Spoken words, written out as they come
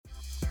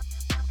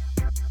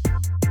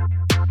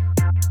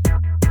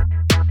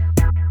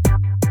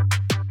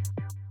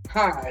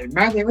Hi,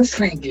 my name is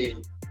Frankie.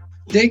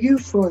 Thank you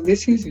for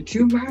listening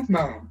to my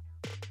mom.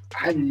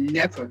 I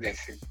never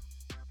listen.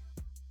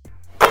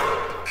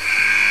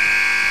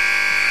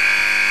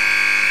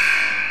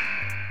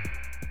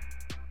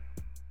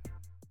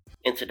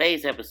 In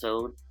today's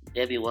episode,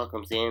 Debbie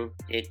welcomes in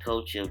head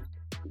coach of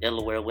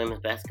Delaware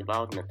women's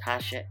basketball,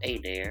 Natasha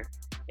Adair,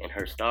 and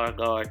her star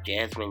guard,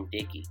 Jasmine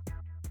Dickey.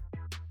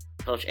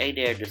 Coach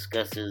Adair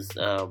discusses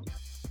her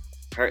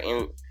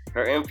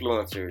her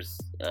influencers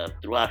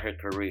throughout her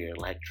career,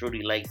 like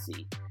Trudy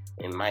Lacey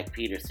and Mike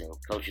Peterson,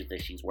 coaches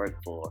that she's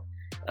worked for.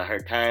 Her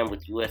time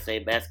with USA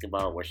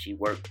Basketball, where she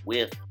worked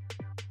with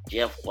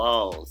Jeff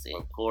Walls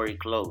and Corey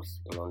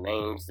Close,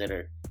 names that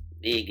are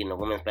big in the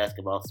women's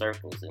basketball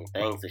circles and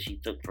things that she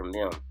took from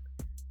them.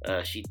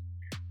 She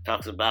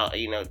talks about,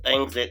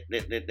 things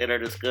that are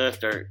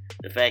discussed, or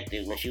the fact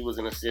that when she was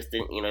an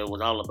assistant, it was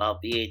all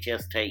about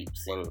VHS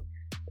tapes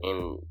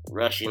and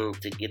rushing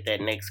to get that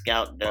next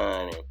scout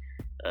done,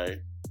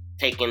 and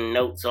taking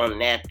notes on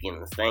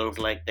napkins, things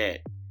like that.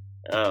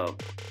 Uh,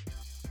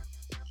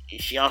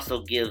 she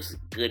also gives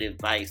good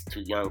advice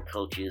to young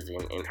coaches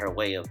in her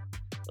way of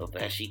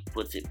as she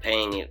puts it,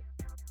 paying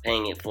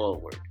it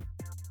forward.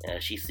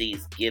 She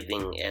sees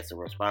giving as a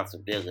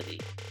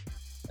responsibility.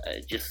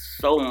 Just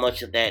so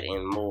much of that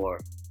and more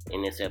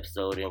in this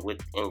episode. And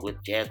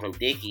with Jasmine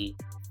Dickey,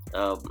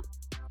 her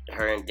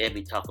and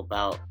Debbie talk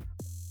about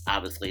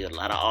obviously a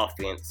lot of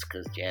offense,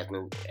 because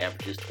Jasmine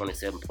averages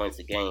 27 points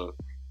a game.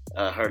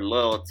 Her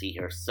loyalty,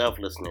 her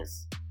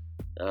selflessness.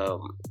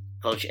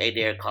 Coach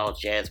Adair calls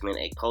Jasmine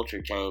a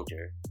culture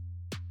changer,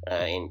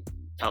 and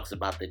talks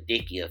about the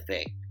Dickey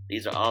effect.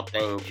 These are all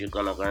things you're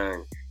going to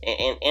learn.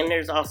 And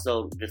there's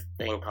also this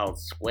thing called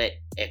sweat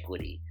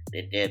equity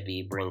that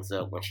Debbie brings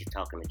up when she's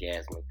talking to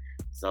Jasmine.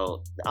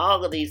 So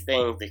all of these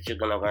things that you're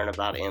going to learn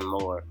about and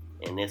more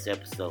in this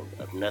episode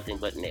of Nothing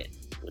But Net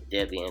with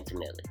Debbie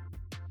Antonelli.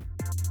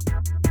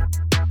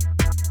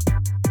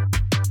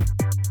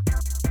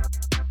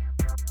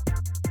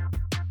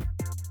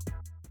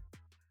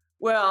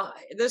 Well,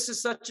 this is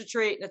such a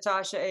treat,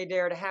 Natasha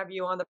Adair, to have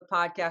you on the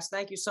podcast.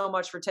 Thank you so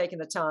much for taking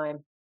the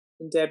time.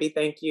 Debbie,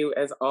 thank you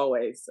as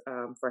always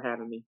for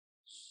having me.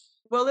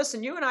 Well,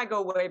 listen, you and I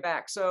go way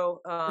back.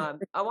 So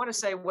I want to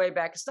say way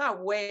back. It's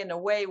not way in the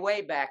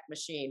way back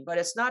machine, but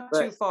it's not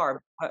too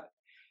far.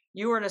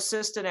 You were an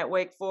assistant at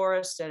Wake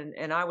Forest,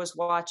 and I was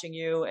watching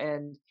you,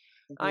 and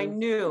I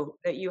knew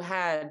that you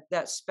had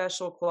that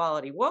special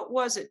quality. What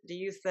was it, do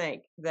you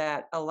think,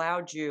 that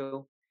allowed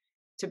you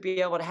to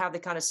be able to have the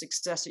kind of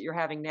success that you're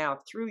having now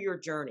through your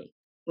journey?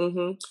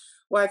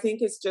 Well, I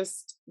think it's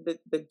just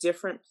the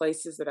different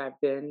places that I've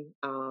been,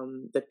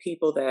 the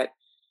people that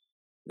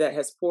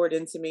has poured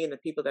into me, and the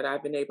people that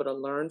I've been able to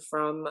learn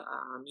from.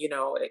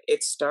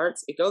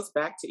 It goes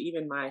back to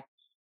even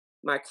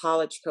my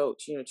college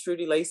coach,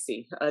 Trudy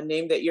Lacey, a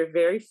name that you're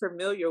very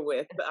familiar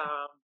with.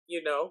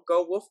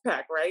 Go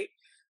Wolfpack, right?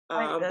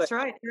 That's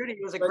right. Trudy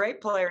was a great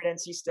player at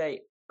NC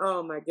State.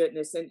 Oh my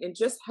goodness. And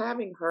just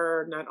having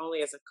her not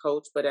only as a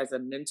coach, but as a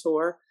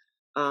mentor,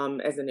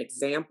 as an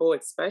example,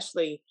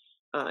 especially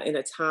in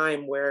a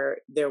time where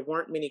there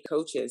weren't many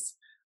coaches,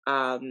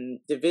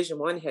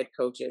 Division I head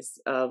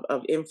coaches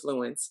of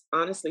influence,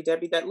 honestly,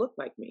 Debbie, that looked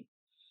like me.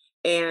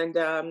 And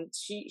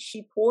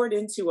she poured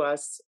into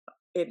us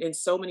in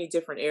so many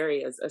different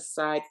areas,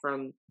 aside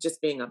from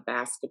just being a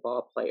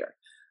basketball player.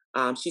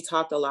 She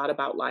talked a lot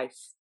about life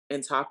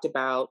and talked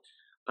about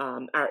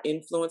our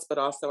influence, but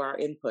also our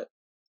input.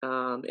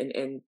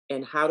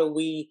 And how do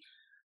we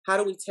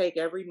take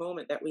every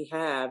moment that we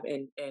have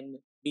and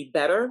be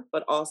better,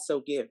 but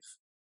also give.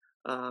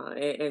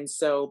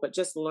 But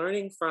just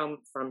learning from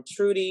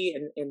Trudy,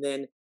 and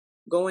then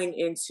going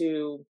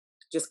into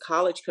just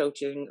college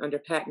coaching under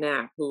Pat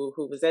Knapp, who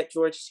was at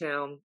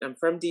Georgetown. I'm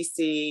from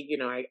DC.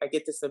 I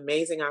get this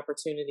amazing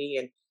opportunity,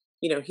 and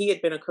he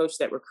had been a coach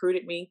that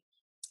recruited me,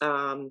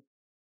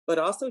 but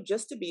also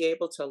just to be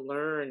able to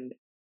learn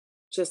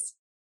just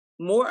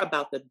more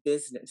about the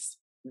business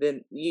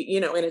than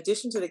in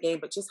addition to the game,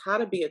 but just how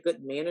to be a good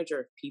manager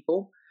of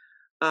people.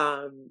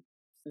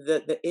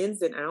 The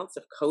ins and outs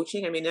of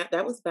coaching. I mean,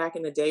 that was back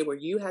in the day where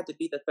you had to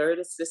be the third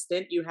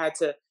assistant. You had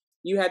to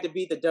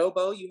be the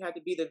dobo. You had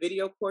to be the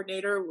video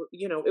coordinator.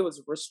 It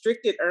was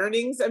restricted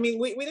earnings. I mean,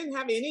 we didn't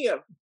have any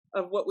of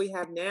what we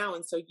have now.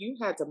 And so you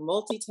had to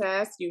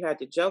multitask. You had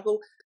to juggle.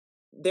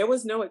 There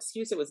was no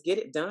excuse. It was get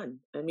it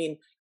done. I mean,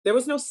 there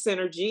was no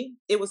synergy.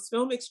 It was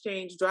film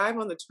exchange, drive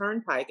on the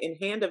turnpike, and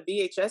hand a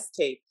VHS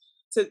tape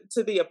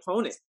to the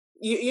opponent.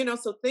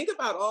 So think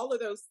about all of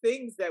those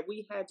things that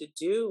we had to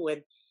do.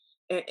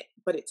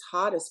 But it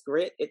taught us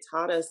grit. It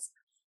taught us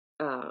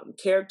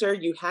character.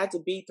 You had to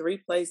be 3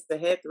 plays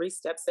ahead, 3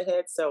 steps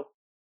ahead. So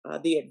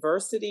the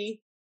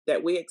adversity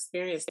that we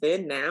experienced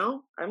then,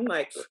 now, I'm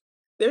like,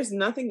 there's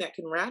nothing that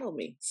can rattle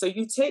me. So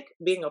you take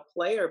being a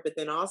player, but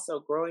then also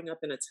growing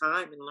up in a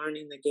time and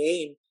learning the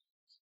game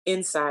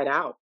inside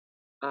out.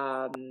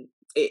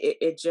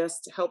 It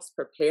just helps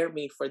prepare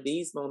me for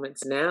these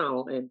moments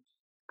now. And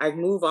I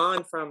move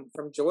on from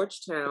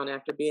Georgetown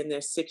after being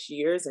there 6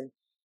 years, and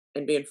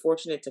and being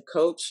fortunate to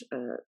coach,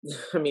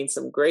 I mean,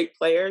 some great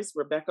players.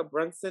 Rebecca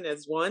Brunson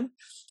is one,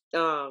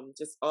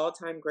 just all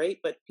time great.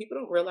 But people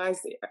don't realize,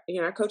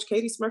 I coached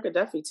Katie Smirka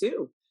Duffy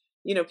too.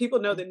 People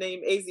know the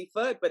name AZ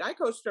Fudd, but I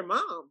coached her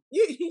mom.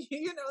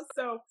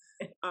 So,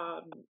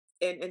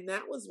 and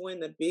that was when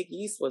the Big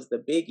East was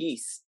the Big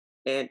East,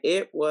 and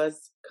it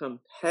was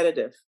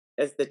competitive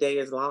as the day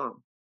is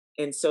long.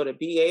 And so to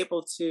be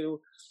able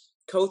to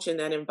coach in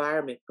that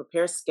environment,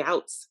 prepare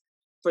scouts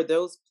for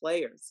those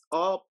players,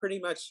 all pretty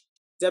much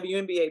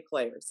WNBA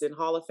players and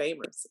Hall of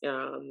Famers.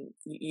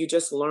 You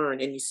just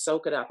learn and you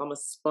soak it up. I'm a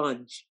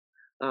sponge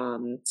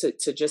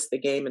to just the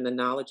game and the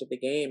knowledge of the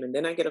game. And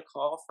then I get a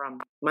call from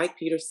Mike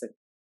Peterson,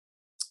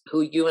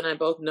 who you and I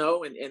both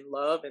know and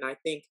love. And I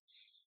think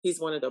he's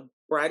one of the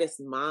brightest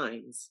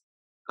minds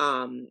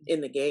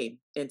in the game.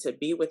 And to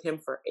be with him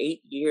for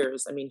 8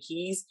 years, I mean,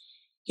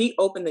 he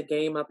opened the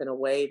game up in a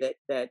way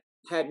that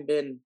hadn't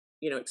been,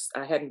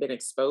 I hadn't been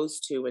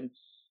exposed to. And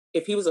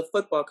if he was a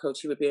football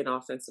coach, he would be an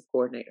offensive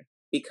coordinator,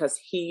 because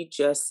he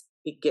gets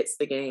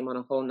the game on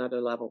a whole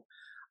nother level.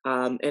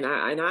 And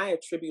I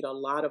attribute a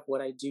lot of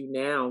what I do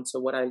now to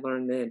what I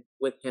learned then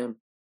with him.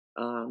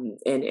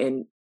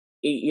 And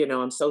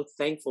I'm so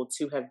thankful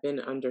to have been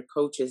under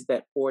coaches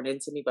that poured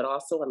into me, but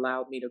also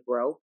allowed me to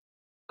grow.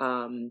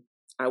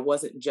 I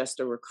wasn't just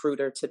a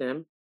recruiter to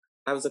them.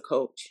 I was a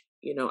coach.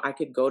 I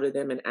could go to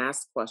them and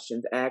ask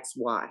questions, ask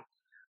why,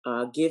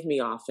 give me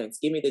offense,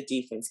 give me the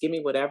defense, give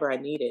me whatever I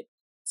needed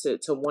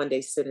to one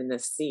day sit in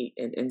this seat.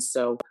 And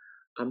so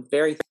I'm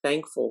very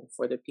thankful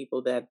for the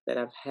people that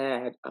I've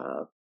had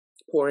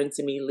pour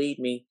into me, lead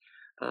me.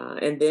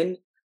 And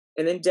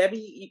then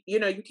Debbie,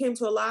 you came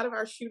to a lot of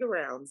our shoot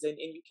arounds, and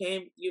you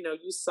came,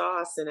 you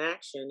saw us in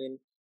action.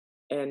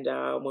 And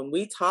when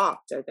we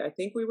talked, I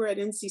think we were at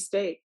NC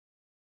State.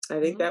 I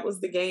think that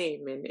was the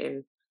game.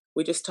 And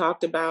we just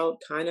talked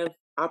about kind of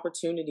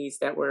opportunities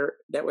that were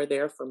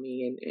there for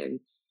me. And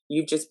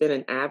you've just been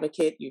an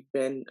advocate. You've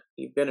been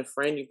a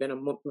friend. You've been a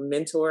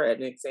mentor,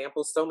 an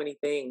example, so many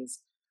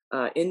things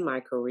in my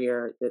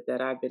career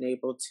that I've been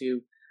able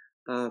to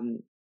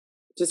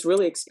just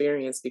really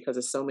experience because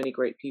of so many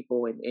great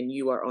people, and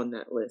you are on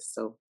that list.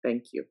 So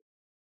thank you.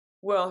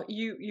 Well,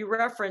 you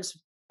reference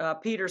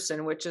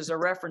Peterson, which is a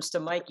reference to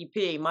Mike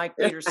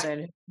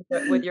Peterson,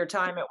 with your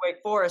time at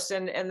Wake Forest.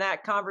 And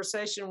that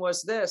conversation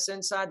was this: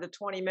 inside the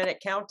 20-minute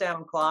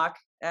countdown clock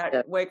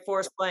at Wake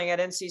Forest playing at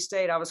NC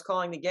State, I was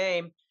calling the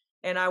game.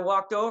 And I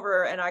walked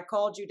over and I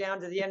called you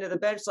down to the end of the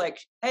bench, like,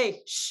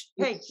 hey,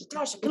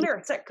 Natasha, come here.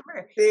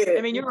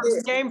 I mean, you were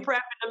game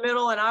prep in the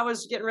middle, and I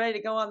was getting ready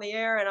to go on the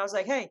air. And I was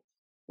like, hey,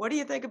 what do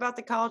you think about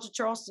the College of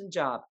Charleston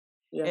job?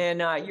 Yeah.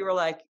 And you were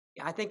like,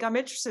 I think I'm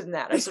interested in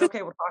that. I said,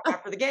 okay, we'll talk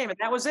after the game. And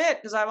that was it.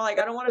 Because I'm like,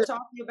 I don't want to talk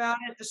to you about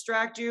it,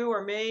 distract you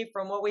or me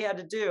from what we had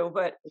to do.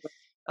 But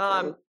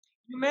you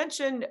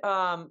mentioned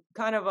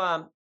kind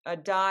of a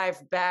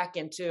dive back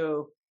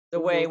into the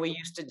way we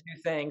used to do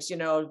things.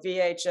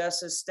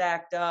 VHS is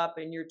stacked up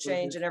and you're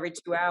changing every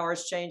 2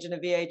 hours, changing a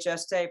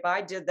VHS tape.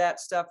 I did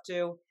that stuff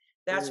too.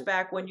 That's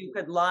back when you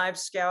could live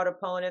scout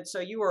opponents. So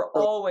you were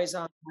always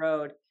on the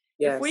road.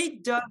 Yes. If we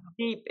dug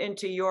deep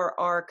into your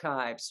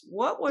archives,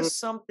 what was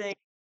something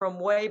from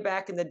way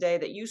back in the day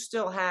that you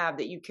still have,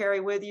 that you carry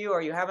with you,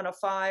 or you have in a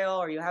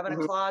file, or you have in a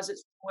closet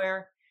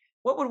somewhere?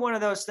 What would one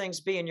of those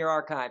things be in your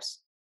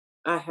archives?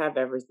 I have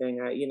everything.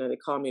 They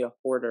call me a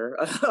hoarder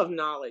of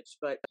knowledge,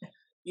 but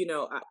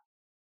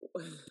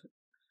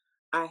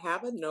I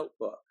have a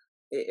notebook.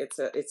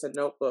 It's a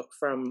notebook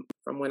from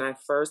when I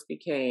first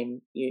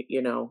became,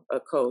 a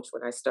coach,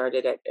 when I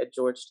started at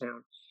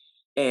Georgetown.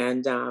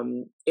 And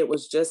it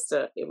was just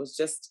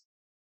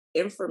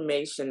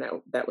information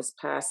that was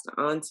passed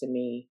on to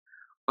me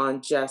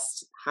on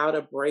just how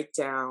to break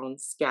down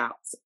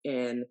scouts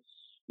and,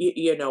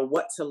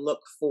 what to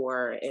look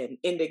for and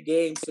in the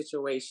game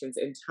situations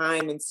and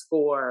time and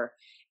score.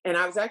 And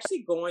I was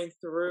actually going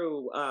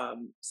through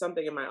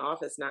something in my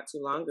office not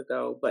too long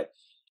ago, but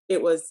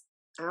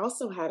I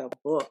also had a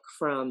book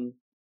from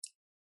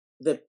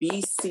the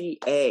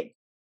BCA.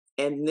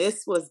 And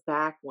this was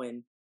back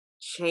when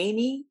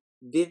Cheney,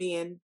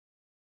 Vivian,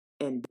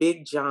 and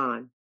Big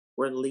John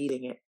were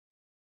leading it.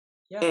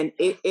 Yeah. And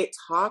it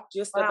talked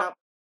just about,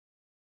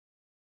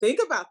 think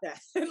about that.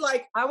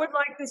 Like, I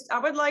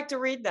would like to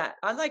read that.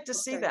 I'd like to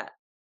see that.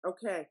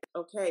 Okay.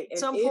 At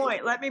some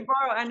point, let me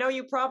borrow. I know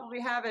you probably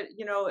have it,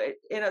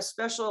 in a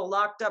special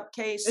locked up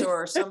case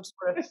or some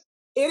sort of.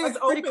 It is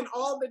open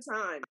all the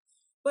time,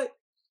 but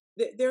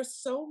there's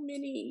so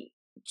many.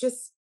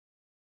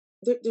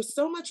 There's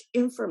so much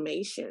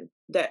information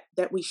that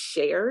we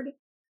shared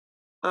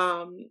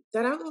that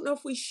I don't know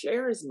if we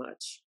share as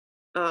much.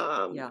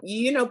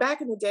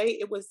 Back in the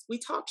day, we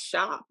talked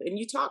shop, and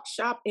you talk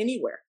shop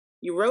anywhere.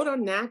 You wrote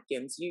on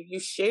napkins. You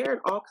shared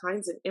all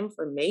kinds of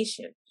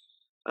information.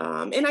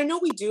 And I know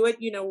we do it,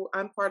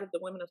 I'm part of the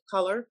Women of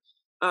Color.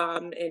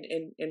 And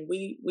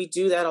we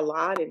do that a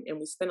lot, and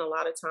we spend a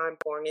lot of time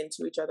pouring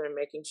into each other and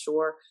making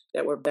sure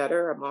that we're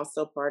better. I'm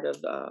also part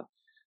of, the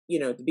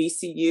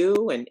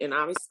BCU and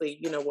obviously,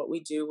 what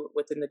we do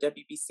within the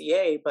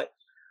WBCA, but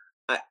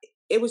I,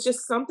 it was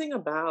just something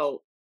about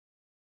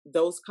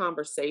those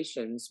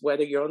conversations,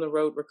 whether you're on the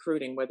road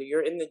recruiting, whether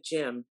you're in the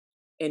gym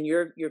and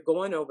you're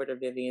going over to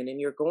Vivian and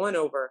you're going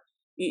over,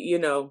 you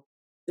know,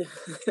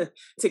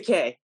 to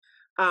Kay,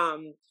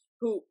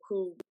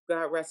 who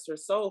God rest her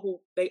soul, who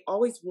they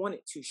always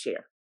wanted to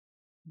share.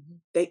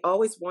 They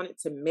always wanted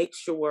to make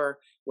sure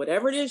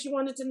whatever it is you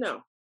wanted to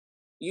know,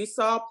 you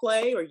saw a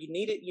play or you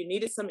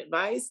needed some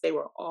advice, they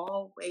were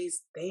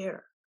always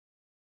there.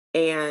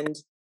 And,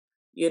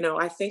 you know,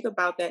 I think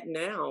about that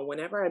now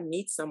whenever I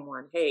meet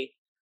someone. Hey,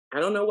 I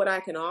don't know what I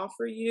can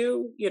offer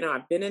you. You know,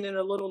 I've been in it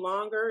a little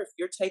longer. If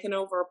you're taking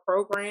over a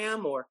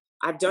program or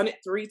I've done it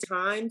 3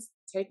 times,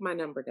 take my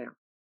number down.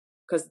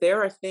 Because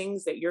there are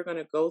things that you're going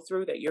to go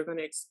through, that you're going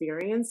to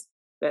experience,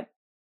 that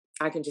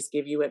I can just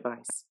give you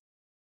advice.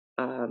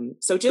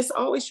 So just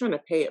always trying to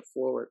pay it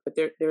forward. But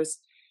there's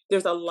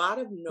a lot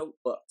of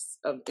notebooks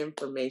of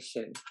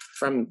information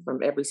from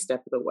every step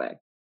of the way.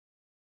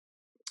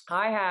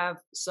 I have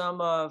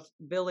some of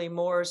Billy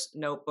Moore's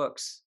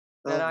notebooks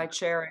that I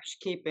cherish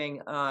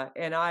keeping,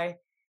 and I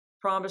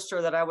promised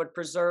her that I would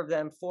preserve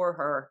them for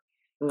her.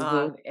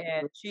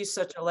 And she's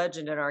such a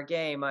legend in our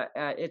game.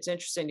 It's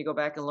interesting to go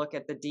back and look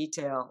at the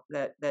detail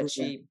that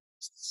she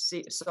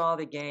saw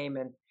the game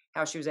and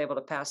how she was able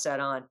to pass that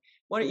on.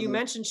 When you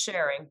mentioned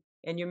sharing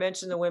and you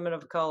mentioned the women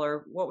of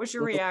color, what was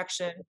your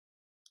reaction?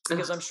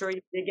 Because I'm sure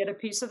you did get a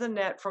piece of the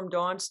net from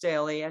Dawn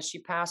Staley as she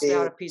passed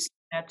out a piece of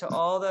the net to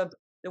all the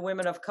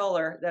women of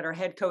color that are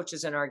head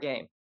coaches in our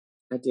game.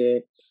 I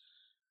did.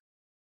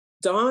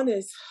 Dawn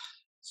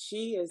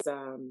she is,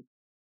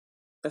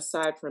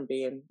 aside from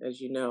being, as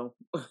you know,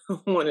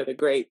 one of the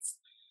greats,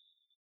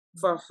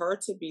 for her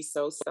to be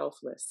so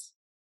selfless,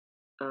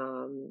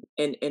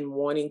 and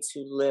wanting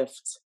to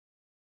lift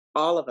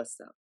all of us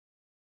up.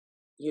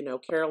 You know,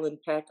 Carolyn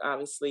Peck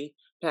obviously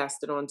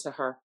passed it on to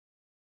her.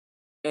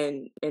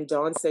 And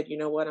Dawn said, you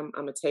know what, I'm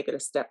going to take it a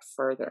step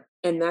further.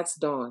 And that's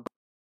Dawn.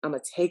 I'm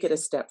going to take it a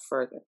step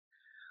further.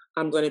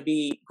 I'm going to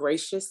be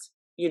gracious,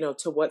 you know,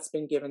 to what's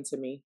been given to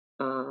me.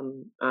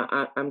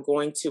 I'm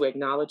going to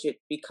acknowledge it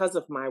because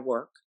of my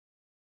work,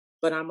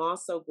 but I'm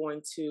also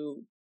going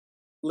to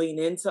lean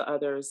into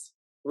others,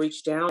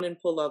 reach down and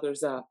pull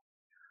others up.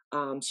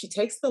 She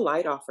takes the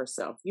light off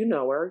herself. You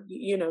know her,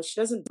 you know, she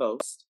doesn't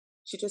boast.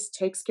 She just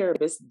takes care of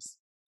business.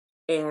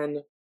 And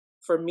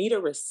for me to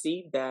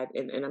receive that,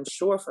 and I'm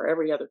sure for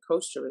every other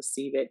coach to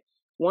receive it,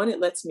 one, it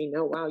lets me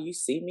know, wow, you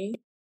see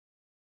me,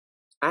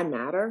 I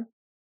matter,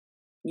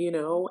 you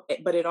know,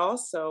 but it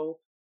also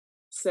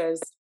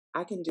says,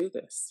 I can do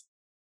this.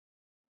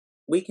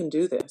 We can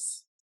do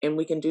this, and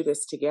we can do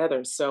this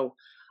together. So,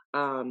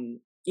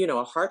 you know,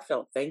 a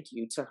heartfelt thank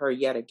you to her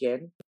yet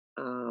again.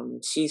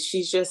 She's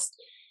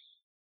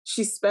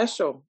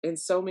special in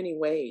so many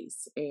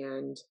ways.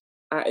 And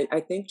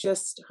I think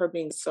just her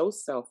being so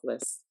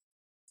selfless,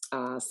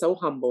 so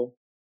humble,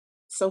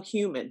 so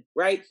human,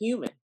 right?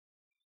 Human,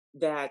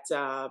 that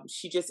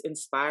she just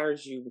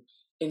inspires you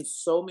in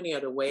so many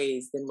other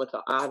ways than what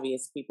the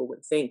obvious people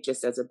would think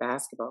just as a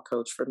basketball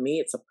coach. For me,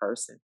 it's a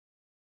person.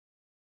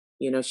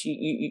 You know,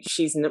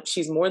 she's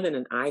more than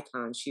an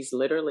icon. She's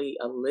literally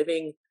a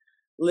living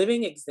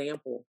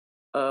example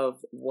of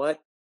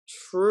what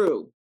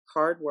true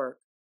hard work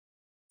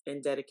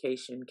and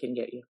dedication can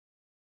get you.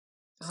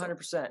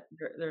 100%.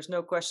 There's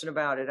no question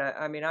about it.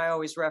 I mean, I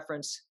always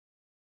reference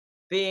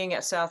being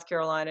at South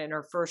Carolina in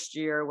her first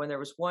year when there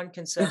was one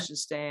concession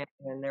stand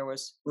and there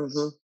was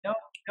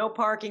no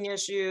parking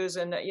issues.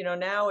 And, you know,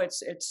 now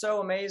it's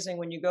so amazing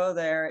when you go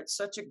there. It's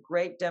such a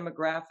great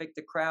demographic.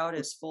 The crowd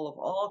is full of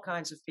all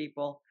kinds of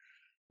people,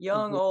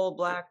 young, old,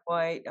 black,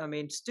 white. I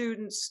mean,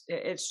 students.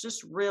 It's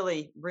just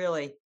really,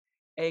 really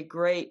a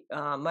great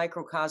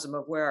microcosm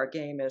of where our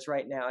game is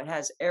right now. It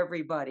has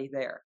everybody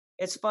there.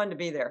 It's fun to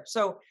be there.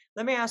 So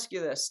let me ask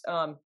you this.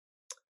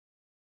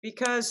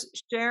 Because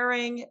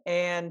sharing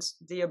and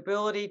the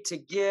ability to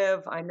give,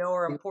 I know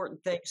are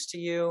important things to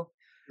you.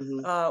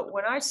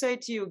 When I say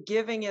to you,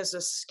 giving is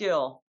a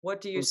skill,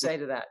 what do you say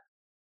to that?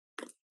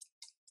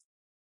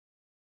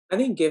 I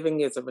think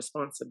giving is a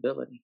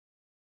responsibility.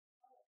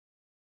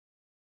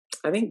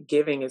 I think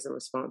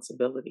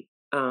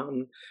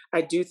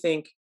I do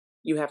think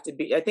you have to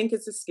be, I think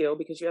it's a skill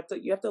because you have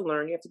to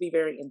learn, you have to be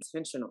very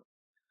intentional.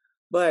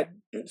 But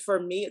for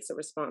me, it's a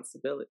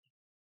responsibility.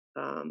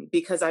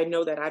 Because I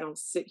know that I don't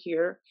sit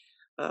here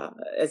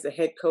as a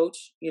head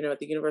coach, you know, at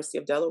the University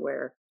of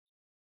Delaware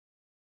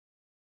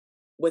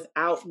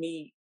without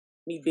me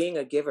being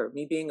a giver,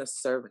 me being a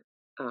servant.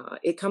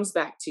 It comes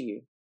back to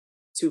you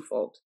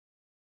twofold.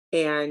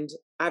 And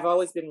I've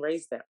always been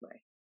raised that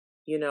way.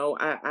 You know,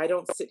 I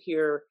don't sit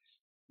here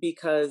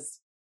because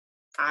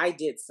I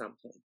did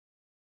something,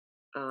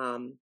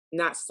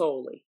 not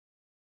solely.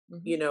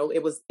 You know,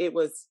 it was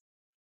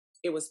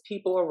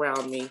people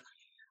around me.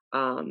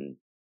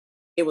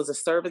 It was a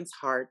servant's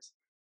heart.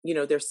 You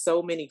know, there's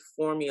so many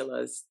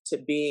formulas to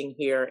being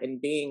here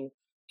and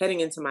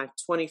heading into my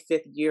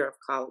 25th year of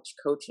college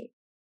coaching.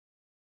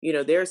 You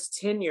know, there's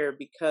tenure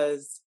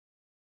because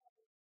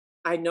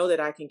I know that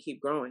I can keep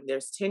growing.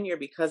 There's tenure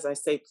because I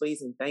say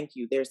please and thank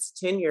you. There's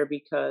tenure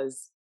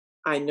because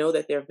I know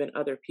that there have been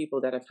other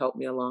people that have helped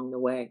me along the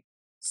way.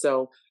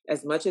 So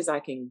as much as I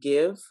can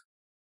give,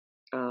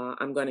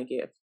 I'm going to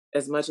give.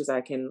 As much as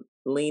I can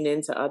lean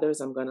into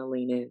others, I'm going to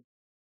lean in.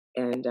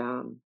 And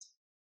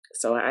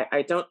so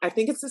I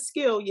think it's a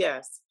skill,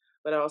 yes,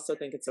 but I also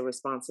think it's a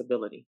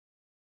responsibility.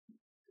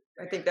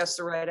 I think that's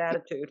the right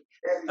attitude.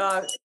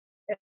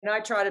 And I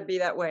try to be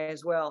that way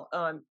as well.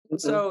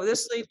 So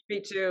this leads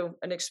me to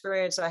an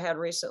experience I had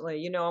recently.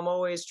 You know, I'm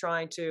always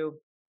trying to,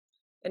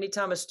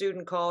 anytime a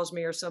student calls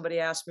me or somebody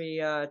asks me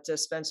to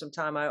spend some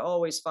time, I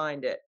always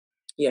find it.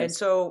 Yes. And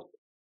so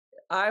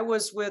I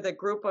was with a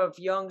group of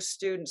young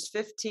students,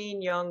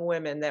 15 young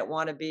women that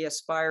want to be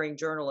aspiring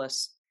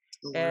journalists.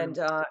 And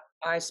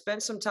I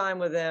spent some time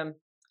with them,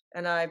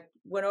 and I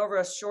went over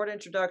a short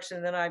introduction,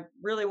 and then I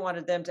really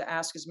wanted them to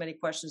ask as many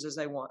questions as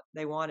they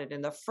wanted.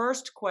 And the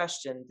first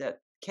question that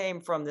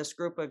came from this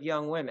group of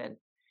young women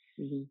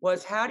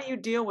was, how do you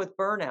deal with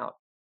burnout?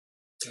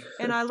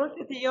 And I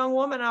looked at the young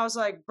woman, I was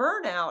like,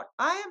 burnout?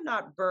 I am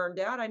not burned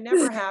out. I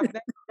never have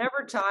been,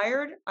 never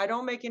tired. I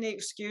don't make any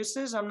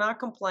excuses. I'm not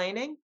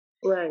complaining.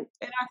 Right.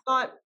 And I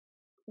thought,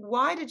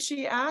 why did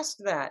she ask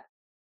that?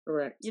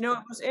 Correct. You know,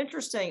 it was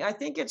interesting. I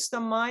think it's the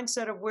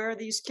mindset of where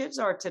these kids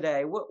are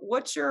today.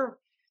 What's your,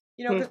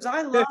 you know, because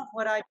I love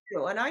what I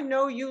do, and I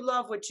know you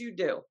love what you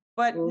do,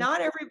 but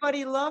not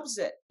everybody loves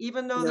it,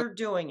 even though they're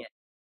doing it.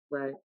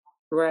 Right.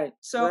 Right.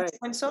 So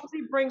when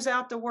somebody brings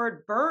out the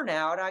word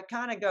burnout, I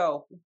kind of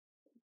go,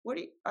 what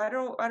do you, I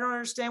don't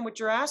understand what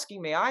you're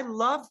asking me. I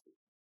love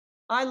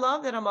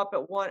that I'm up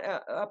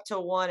at up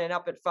till 1 and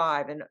up at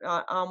 5, and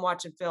I'm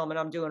watching film and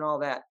I'm doing all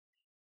that.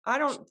 I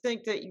don't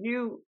think that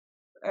you,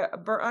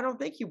 I don't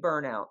think you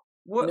burn out.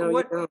 What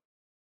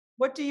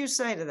do you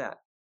say to that?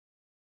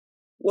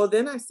 Well,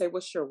 then I say,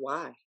 what's your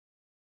why?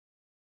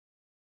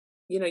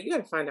 You know, you got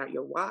to find out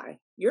your why.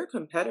 You're a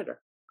competitor.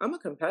 I'm a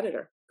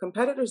competitor.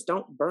 Competitors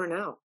don't burn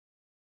out.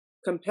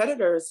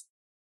 Competitors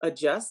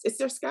adjust. It's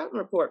their scouting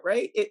report,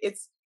 right?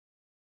 It's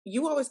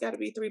you always got to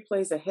be 3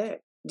 plays ahead.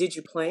 Did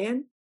you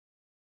plan?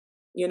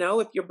 You know,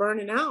 if you're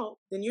burning out,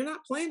 then you're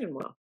not planning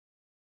well.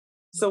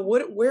 So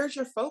where's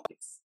your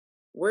focus?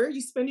 Where are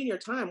you spending your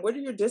time? What are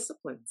your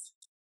disciplines?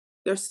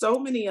 There's so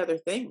many other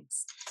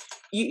things.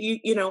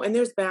 You know, and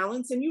there's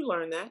balance, and you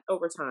learn that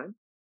over time,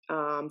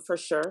 for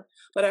sure.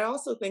 But I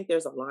also think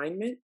there's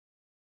alignment.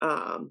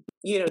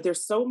 You know,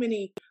 there's so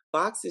many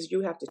boxes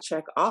you have to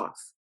check off.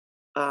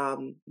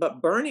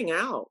 But burning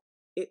out,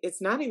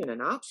 it's not even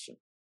an option.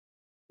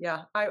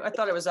 Yeah, I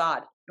thought it was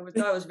odd.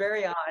 It was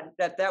very odd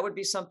that would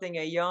be something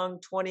a young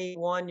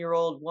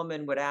 21-year-old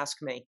woman would ask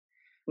me.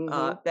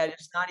 That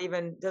is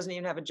doesn't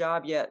even have a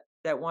job yet,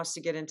 that wants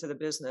to get into the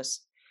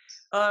business.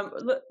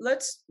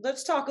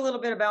 Let's talk a little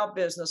bit about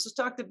business. Let's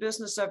talk the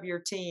business of your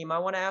team. I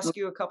want to ask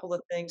you a couple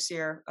of things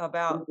here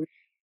about,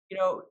 you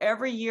know,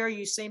 every year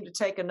you seem to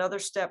take another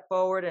step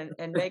forward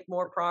and make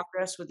more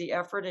progress with the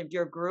effort of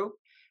your group.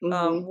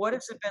 What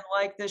has it been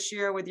like this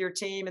year with your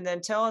team? And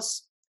then tell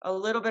us a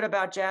little bit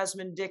about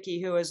Jasmine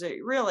Dickey, who is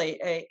really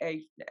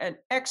an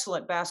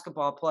excellent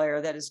basketball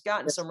player that has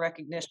gotten some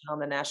recognition on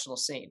the national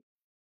scene.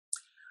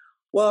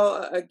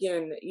 Well,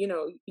 again, you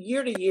know,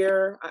 year to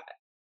year,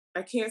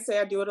 I can't say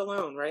I do it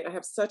alone, right? I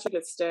have such a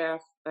good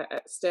staff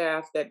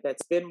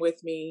that's been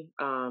with me,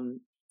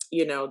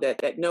 you know,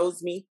 that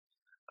knows me.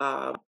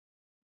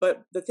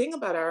 But the thing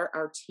about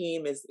our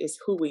team is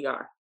who we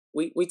are.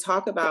 We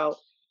talk about,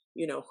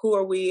 you know, who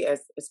are we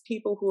as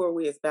people, who are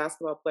we as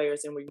basketball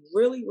players, and we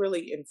really,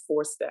 really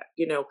enforce that.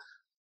 You know,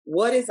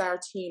 what is our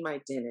team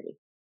identity?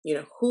 You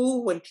know,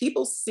 when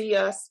people see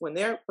us, when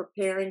they're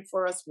preparing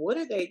for us, what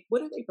are they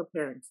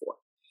preparing for?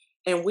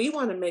 And we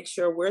want to make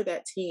sure we're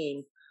that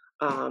team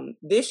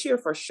this year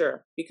for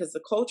sure, because the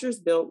culture is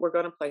built. We're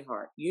going to play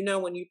hard. You know,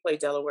 when you play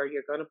Delaware,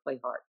 you're going to play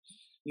hard.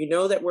 You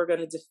know that we're going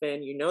to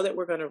defend. You know that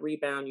we're going to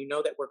rebound. You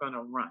know that we're going to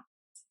run.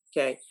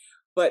 Okay.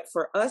 But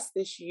for us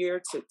this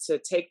year to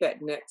take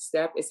that next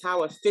step is,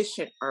 how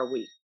efficient are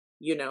we?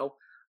 You know,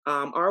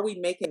 are we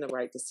making the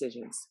right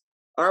decisions?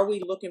 Are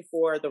we looking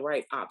for the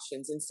right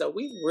options? And so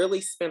we really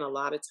spent a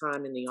lot of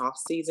time in the off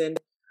season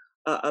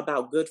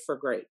about good for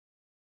great,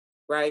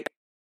 right?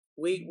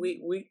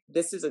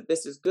 This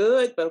is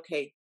good, but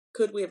okay,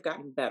 could we have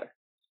gotten better?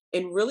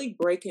 And really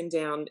breaking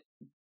down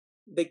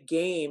the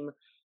game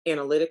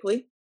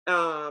analytically,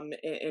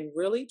 and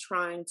really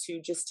trying to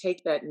just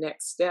take that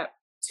next step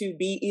to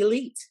be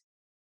elite.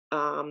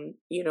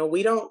 You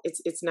know,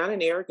 it's not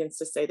an arrogance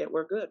to say that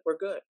we're good,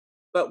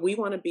 but we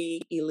want to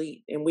be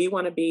elite, and we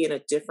want to be in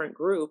a different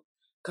group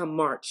come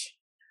March.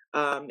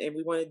 And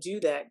we want to do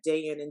that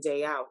day in and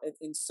day out.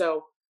 And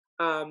so,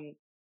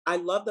 I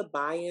love the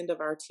buy-in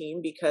of our team,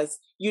 because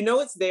you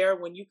know it's there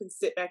when you can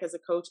sit back as a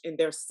coach and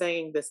they're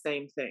saying the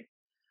same thing.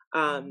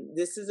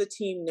 This is a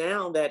team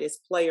now that is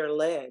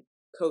player-led,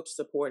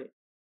 coach-supported.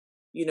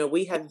 You know,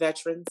 we have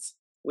veterans,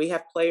 we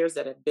have players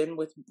that have been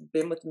with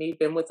me,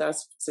 been with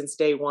us since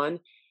day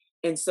one,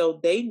 and so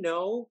they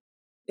know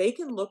they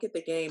can look at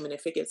the game, and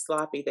if it gets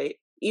sloppy, they,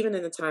 even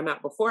in the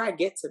timeout, before I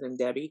get to them,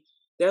 Debbie,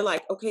 they're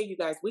like, okay, you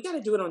guys, we got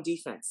to do it on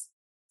defense.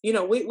 We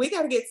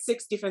got to get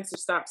 6 defensive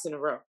stops in a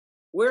row.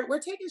 We're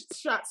taking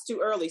shots too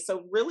early.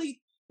 So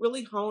really,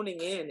 really honing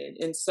in.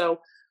 And so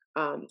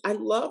I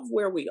love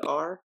where we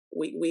are.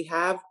 We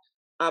have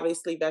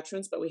obviously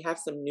veterans, but we have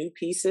some new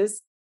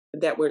pieces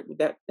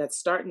that's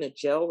starting to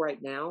gel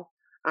right now.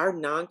 Our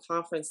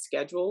non-conference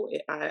schedule,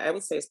 I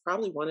would say, is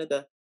probably one of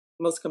the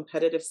most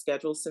competitive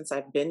schedules since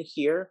I've been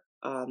here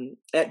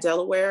at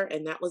Delaware.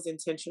 And that was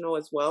intentional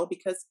as well,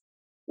 because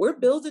we're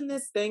building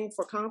this thing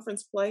for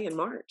conference play in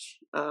March.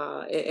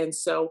 And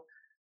so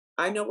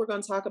I know we're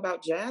going to talk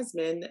about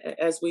Jasmine,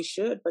 as we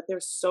should, but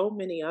there's so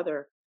many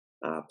other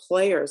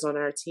players on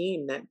our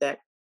team that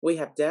we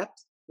have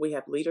depth, we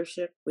have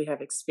leadership, we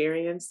have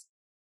experience,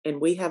 and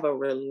we have a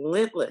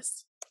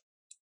relentless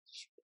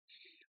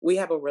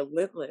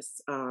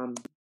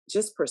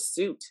just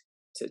pursuit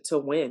to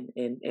win.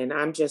 And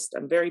I'm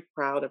very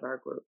proud of our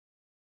group.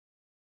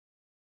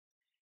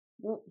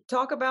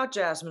 Talk about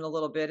Jasmine a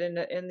little bit in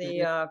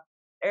the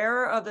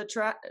era of the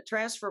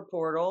transfer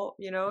portal.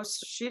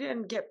 She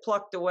didn't get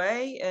plucked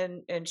away,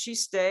 and she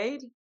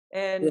stayed,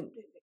 and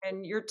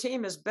your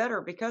team is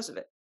better because of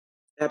it.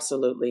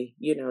 Absolutely.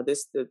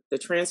 The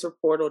transfer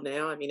portal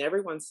now, I mean,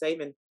 everyone's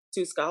saving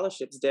 2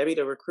 scholarships, Debbie,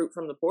 to recruit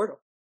from the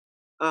portal.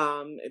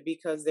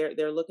 Because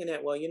they're looking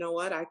at, well, you know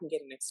what, I can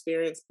get an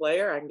experienced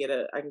player, I can get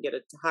a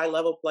high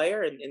level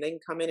player, and they can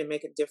come in and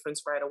make a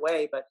difference right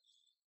away. But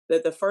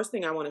the first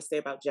thing I want to say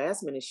about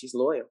Jasmine is she's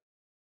loyal.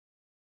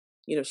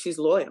 She's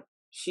loyal.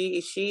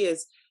 She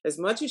is, as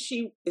much as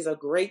she is a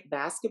great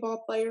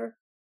basketball player,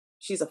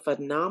 she's a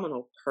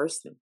phenomenal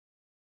person.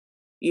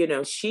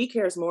 She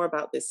cares more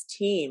about this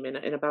team and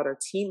about her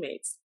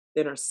teammates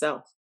than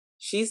herself.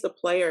 She's the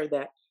player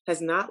that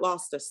has not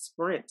lost a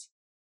sprint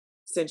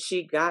since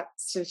she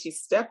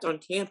stepped on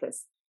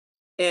campus.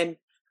 And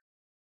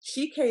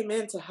she came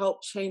in to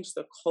help change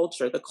the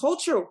culture. The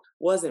culture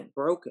wasn't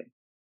broken,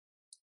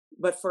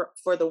 but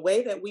for the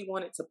way that we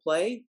want it to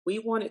play, we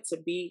want it to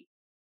be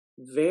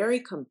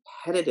very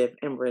competitive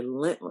and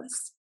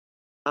relentless.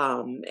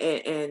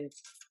 And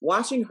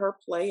watching her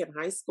play in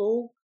high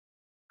school,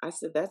 I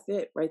said, that's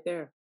it right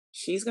there.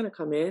 She's going to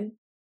come in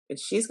and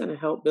she's going to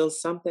help build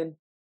something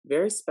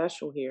very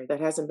special here that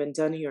hasn't been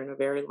done here in a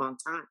very long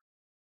time.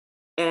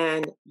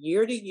 And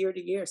year to year to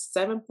year,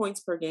 7 points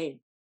per game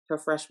her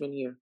freshman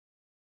year,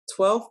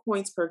 12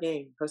 points per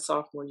game her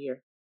sophomore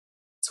year,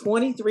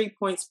 23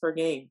 points per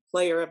game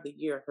player of the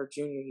year her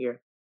junior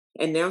year.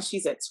 And now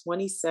she's at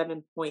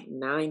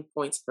 27.9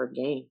 points per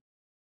game.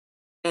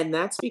 And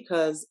that's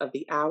because of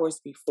the hours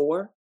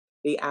before,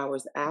 the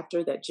hours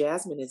after that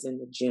Jasmine is in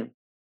the gym.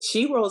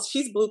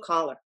 She's blue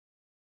collar,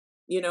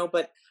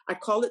 but I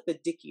call it the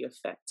Dickey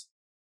effect.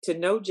 To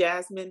know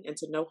Jasmine and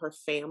to know her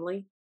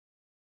family,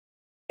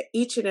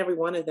 each and every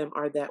one of them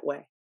are that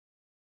way.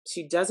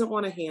 She doesn't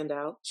want a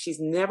handout. She's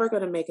never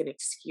going to make an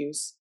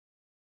excuse.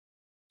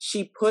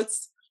 She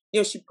puts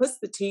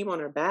the team on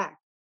her back.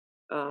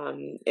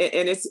 And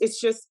it's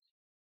just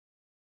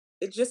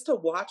to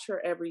watch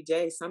her every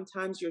day.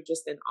 Sometimes you're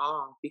just in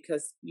awe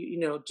because,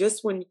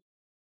 just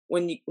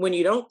when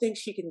you don't think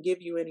she can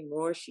give you any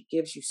more, she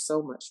gives you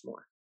so much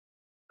more.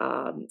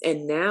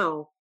 And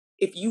now,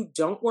 if you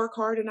don't work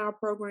hard in our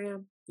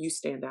program, you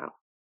stand out.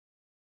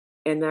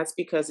 And that's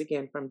because,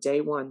 again, from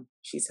day one,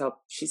 she's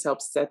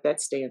helped set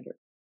that standard.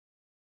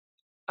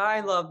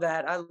 I love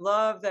that. I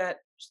love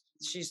that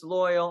she's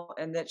loyal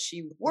and that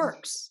she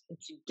works. And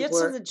she gets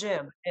in the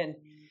gym. And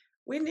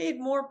we need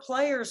more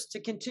players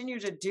to continue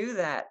to do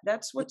that.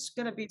 That's what's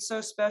going to be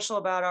so special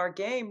about our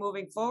game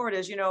moving forward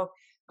is,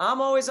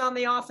 I'm always on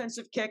the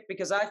offensive kick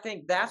because I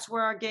think that's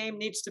where our game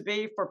needs to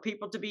be for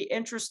people to be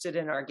interested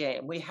in our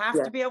game. We have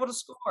to be able to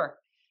score.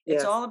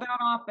 It's all about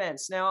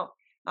offense. Now,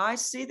 I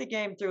see the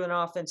game through an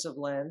offensive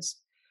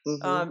lens.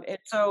 And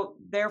so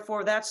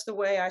therefore that's the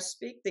way I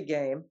speak the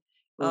game.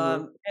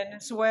 And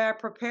it's the way I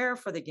prepare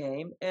for the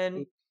game.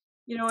 And,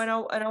 and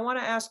I want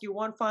to ask you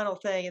one final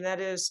thing, and that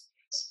is,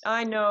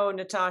 I know,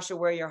 Natasha,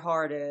 where your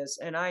heart is,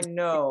 and I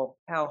know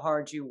how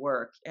hard you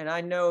work. And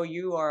I know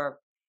you are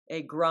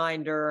a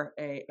grinder,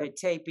 a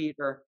tape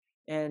eater,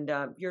 and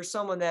you're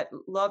someone that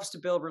loves to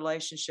build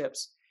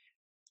relationships.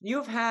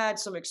 You've had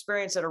some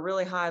experience at a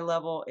really high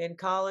level in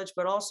college,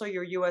 but also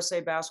your USA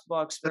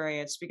basketball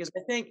experience, because I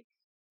think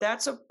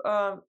that's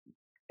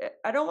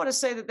I don't want to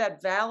say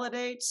that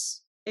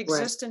validates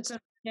existence in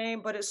the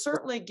game, but it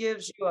certainly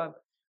gives you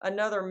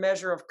another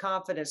measure of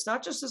confidence,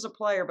 not just as a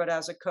player, but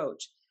as a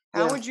coach.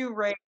 How would you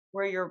rate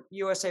where your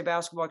USA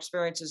basketball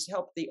experience has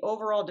helped the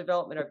overall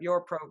development of your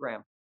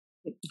program?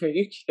 Are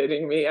you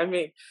kidding me? I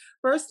mean,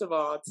 first of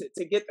all,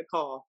 to get the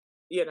call,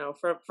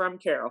 from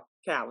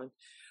Callan,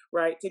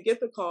 right? To get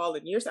the call,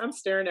 and I'm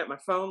staring at my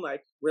phone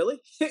like,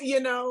 really?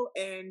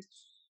 And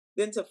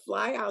then to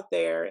fly out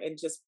there and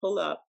just pull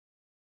up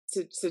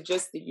to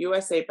just the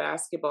USA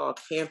basketball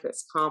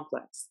campus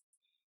complex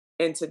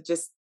and to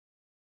just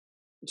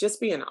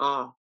be in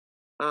awe,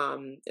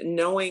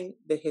 knowing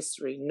the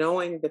history,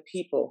 knowing the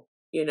people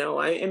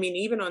I mean,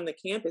 even on the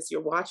campus,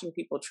 you're watching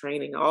people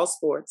training all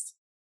sports,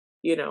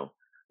 you know,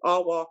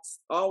 all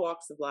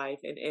walks of life,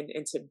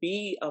 and to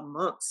be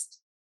amongst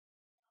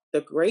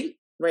the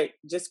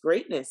just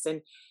greatness,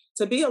 and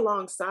to be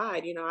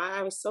alongside,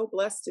 I was so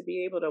blessed to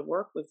be able to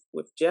work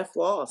with Jeff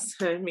Walls.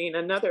 I mean,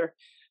 another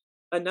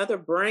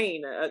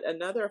brain,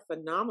 another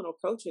phenomenal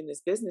coach in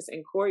this business,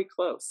 and Corey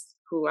Close,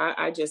 who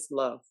I just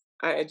love.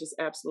 I just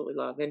absolutely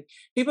love. And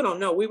people don't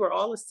know, we were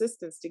all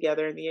assistants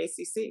together in the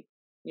ACC.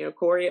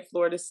 Corey at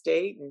Florida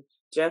State, and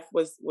Jeff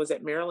was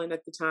at Maryland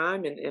at the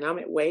time, and I'm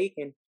at Wake.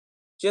 And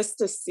just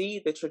to see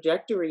the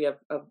trajectory of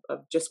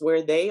just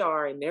where they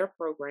are in their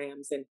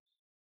programs, and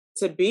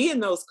to be in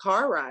those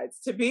car rides,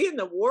 to be in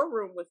the war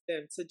room with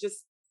them, to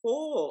just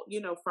pull,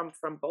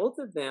 from both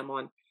of them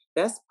on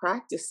best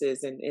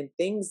practices and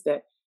things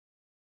that,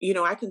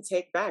 I can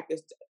take back.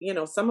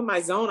 Some of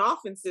my zone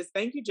offenses,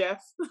 thank you,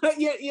 Jeff,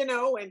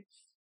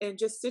 and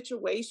just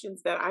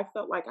situations that I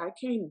felt like I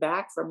came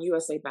back from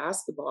USA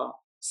Basketball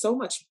so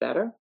much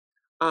better,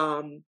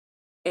 and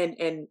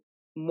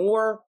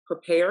more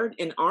prepared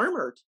and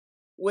armored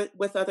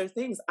with other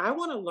things. I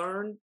want to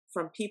learn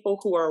from people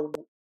who are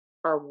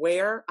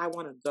where I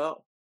want to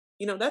go.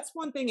 That's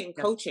one thing in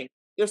coaching.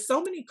 There's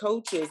so many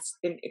coaches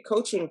in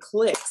coaching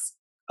cliques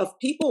of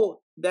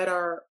people that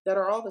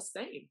are all the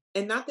same,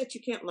 and not that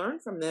you can't learn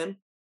from them,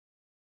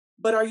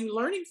 but are you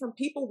learning from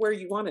people where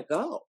you want to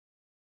go?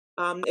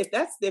 If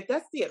that's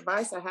the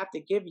advice I have to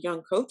give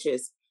young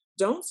coaches,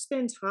 don't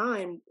spend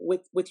time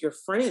with your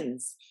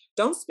friends.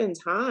 Don't spend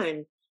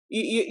time,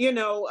 when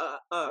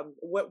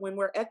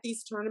we're at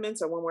these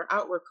tournaments or when we're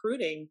out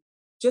recruiting,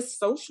 just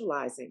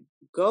socializing.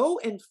 Go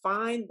and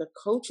find the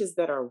coaches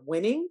that are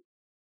winning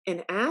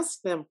and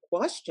ask them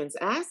questions.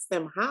 Ask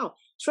them how.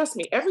 Trust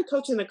me, every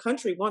coach in the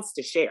country wants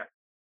to share.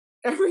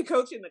 Every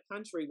coach in the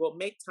country will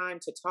make time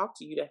to talk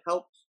to you to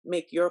help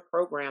make your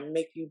program,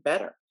 make you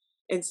better.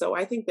 And so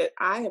I think that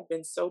I have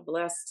been so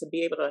blessed to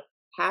be able to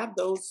have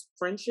those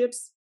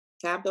friendships,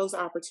 have those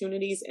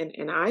opportunities.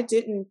 And I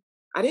didn't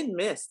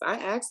miss. I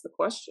asked the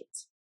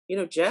questions.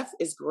 Jeff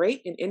is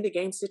great in end of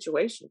game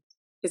situations.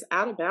 His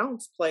out of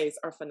bounds plays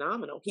are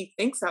phenomenal. He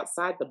thinks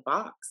outside the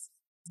box.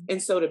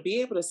 And so to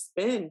be able to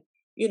spend,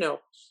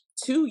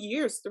 2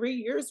 years, 3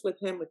 years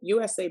with him with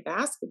USA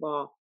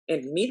Basketball,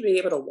 and me to be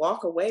able to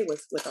walk away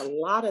with a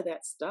lot of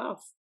that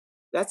stuff,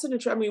 that's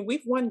I mean,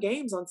 we've won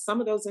games on some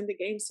of those end of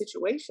game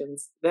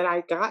situations that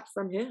I got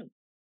from him.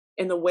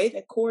 And the way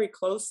that Corey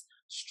Close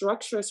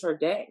structures her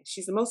day,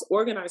 she's the most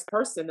organized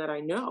person that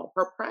I know.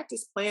 Her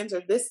practice plans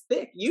are this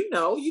thick.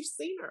 You've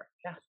seen her.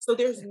 Yeah. So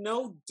there's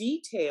no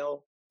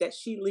detail that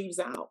she leaves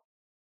out.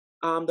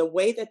 The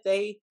way that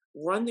they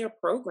run their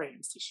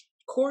programs,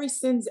 Corey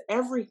sends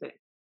everything.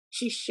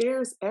 She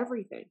shares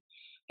everything.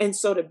 And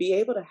so to be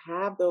able to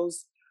have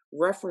those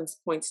reference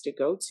points to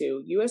go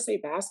to, USA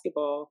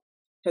Basketball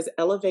has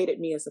elevated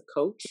me as a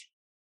coach.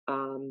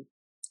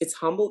 It's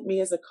humbled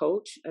me as a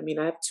coach. I mean,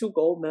 I have 2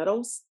 gold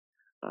medals.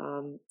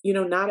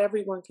 Not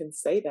everyone can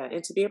say that.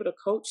 And to be able to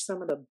coach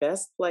some of the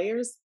best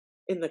players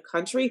in the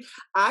country,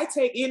 I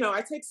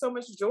take so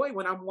much joy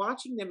when I'm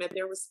watching them at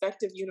their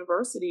respective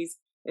universities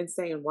and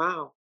saying,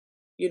 wow,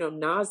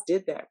 Nas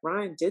did that.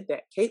 Ryan did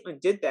that. Caitlin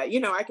did that.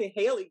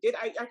 Haley did.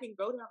 I can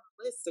go down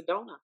the list.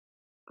 Sedona,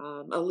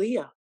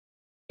 Aaliyah,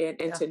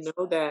 and to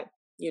know that,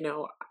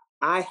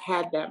 I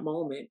had that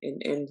moment,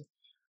 and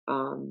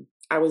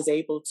I was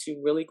able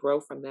to really grow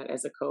from that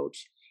as a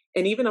coach.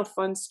 And even a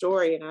fun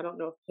story, and I don't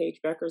know if Paige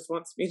Beckers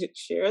wants me to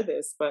share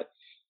this, but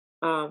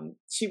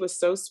she was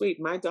so sweet.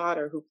 My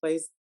daughter, who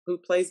plays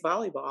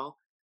volleyball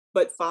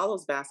but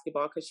follows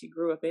basketball because she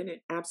grew up in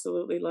it,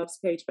 absolutely loves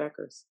Paige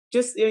Beckers.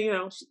 Just,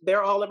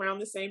 they're all around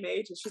the same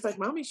age, and she's like,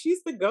 Mommy,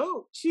 she's the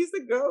GOAT. She's the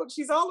GOAT.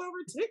 She's all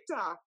over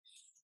TikTok.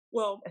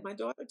 Well, my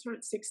daughter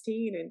turned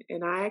 16,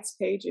 and I asked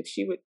Paige if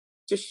she would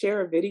just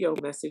share a video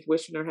message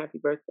wishing her happy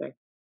birthday.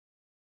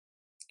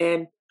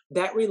 And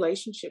that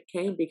relationship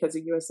came because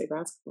of USA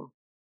Basketball.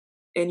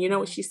 And you know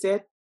what she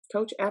said?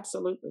 Coach,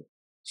 absolutely.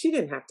 She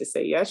didn't have to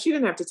say yes. She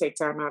didn't have to take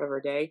time out of her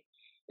day.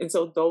 And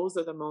so those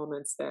are the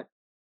moments that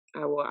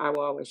I will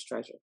always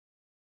treasure.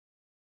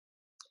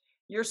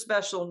 You're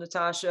special,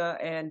 Natasha,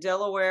 and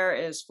Delaware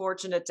is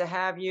fortunate to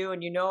have you.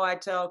 And I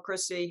tell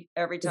Chrissy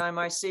every time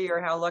I see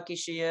her how lucky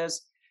she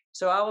is.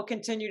 So I will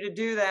continue to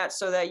do that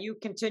so that you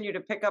continue to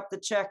pick up the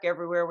check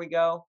everywhere we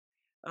go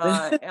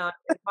and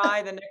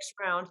buy the next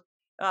round.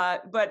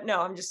 But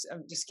no, I'm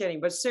just kidding.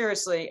 But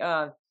seriously,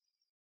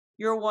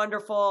 you're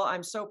wonderful.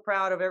 I'm so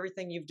proud of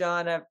everything you've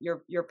done.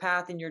 Your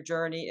path and your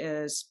journey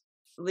is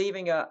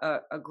leaving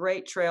a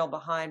great trail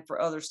behind for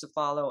others to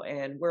follow.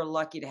 And we're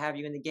lucky to have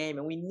you in the game.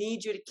 And we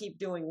need you to keep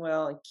doing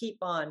well and keep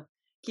on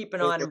keeping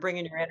on and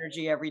bringing your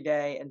energy every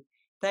day. And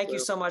thank you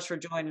so much for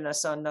joining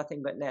us on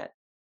Nothing But Net.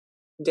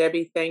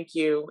 Debbie, thank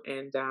you.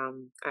 And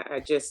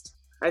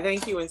I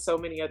thank you in so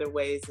many other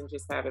ways, and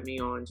just having me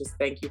on. Just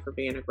thank you for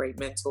being a great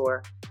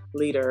mentor,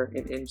 leader,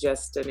 and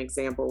just an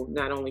example,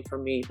 not only for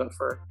me, but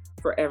for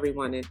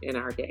everyone in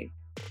our game.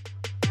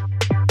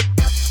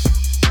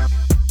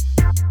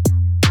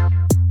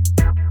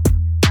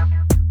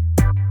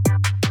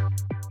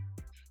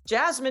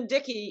 Jasmine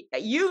Dickey,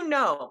 you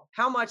know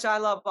how much I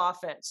love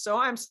offense. So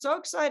I'm so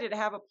excited to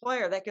have a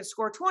player that can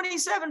score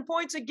 27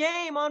 points a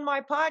game on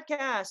my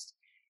podcast.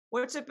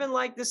 What's it been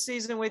like this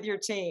season with your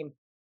team?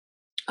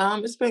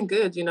 It's been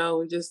good.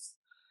 We just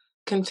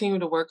continue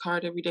to work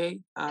hard every day.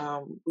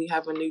 We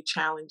have a new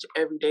challenge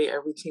every day,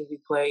 every team we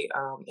play,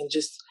 and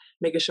just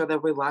making sure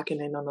that we're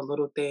locking in on the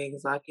little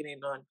things, locking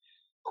in on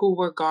who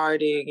we're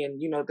guarding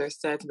and, their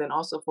sets, and then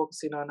also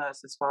focusing on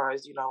us as far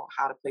as,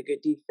 how to play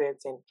good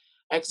defense and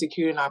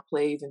executing our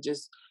plays and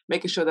just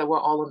making sure that we're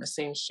all on the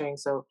same string.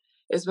 So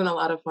it's been a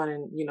lot of fun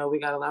and, we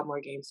got a lot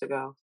more games to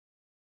go.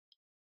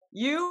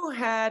 You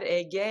had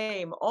a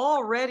game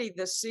already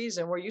this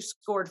season where you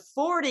scored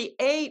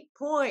 48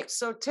 points.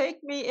 So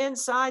take me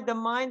inside the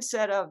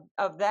mindset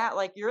of that.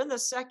 Like, you're in the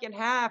second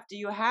half. Do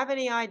you have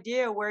any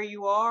idea where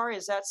you are?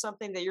 Is that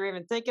something that you're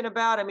even thinking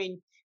about? I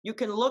mean, you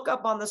can look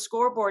up on the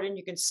scoreboard and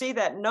you can see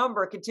that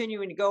number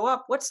continuing to go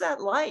up. What's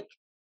that like?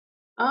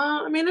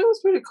 It was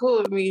pretty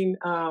cool.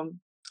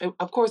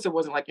 Of course, it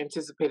wasn't like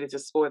anticipated to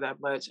score that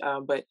much.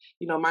 But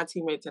my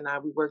teammates and I,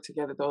 we worked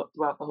together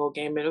throughout the whole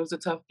game, and it was a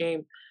tough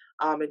game.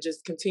 And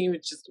just continue to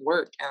just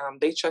work.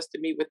 They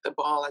trusted me with the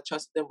ball. I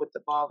trusted them with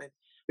the ball, and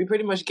we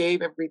pretty much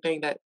gave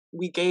everything that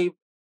we gave.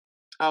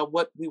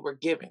 What we were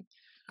given.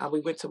 We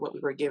went to what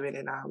we were given,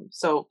 and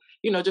so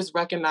just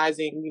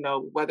recognizing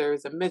whether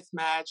it's a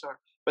mismatch or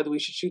whether we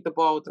should shoot the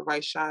ball with the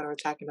right shot or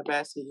attacking the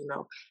basket.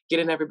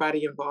 Getting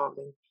everybody involved,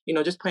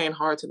 and just playing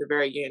hard to the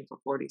very end for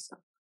 40.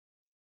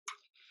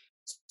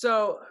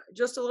 So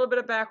just a little bit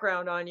of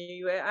background on you.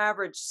 You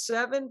averaged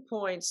 7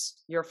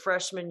 points your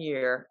freshman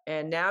year,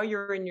 and now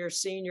you're in your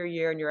senior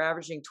year and you're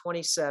averaging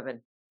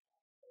 27.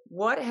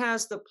 What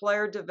has the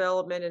player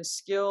development and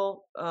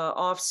skill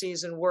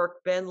off-season work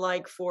been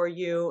like for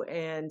you?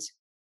 And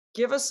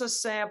give us a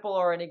sample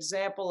or an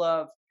example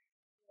of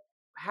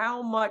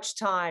how much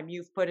time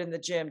you've put in the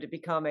gym to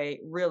become a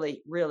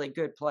really, really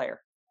good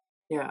player.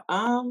 Yeah.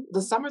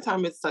 The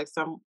summertime is like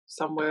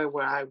somewhere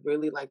where I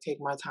really like take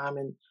my time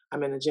and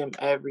I'm in the gym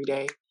every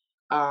day.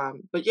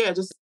 But yeah,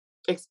 just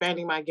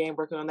expanding my game,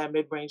 working on that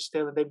mid range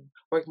still, and then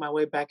working my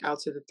way back out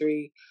to the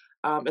three.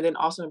 And then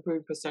also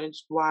improving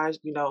percentage wise,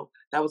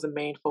 that was a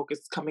main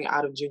focus coming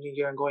out of junior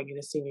year and going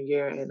into senior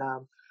year. And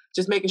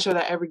just making sure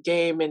that every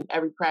game and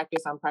every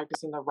practice, I'm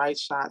practicing the right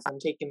shots, I'm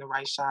taking the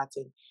right shots,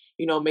 and,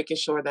 making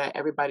sure that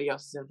everybody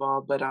else is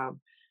involved. But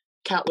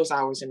countless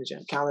hours in the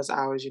gym, countless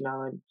hours,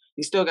 and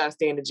you still got to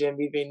stay in the gym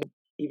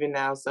even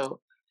now.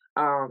 So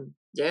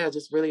yeah,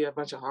 just really a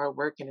bunch of hard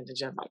work in the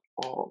gym, like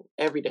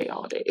every day,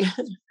 all day.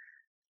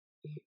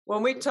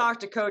 When we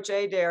talked to Coach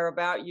Adair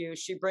about you,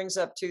 she brings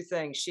up two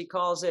things. She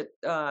calls it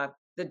the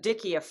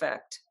Dickey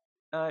effect.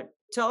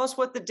 Tell us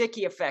what the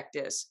Dickey effect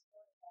is.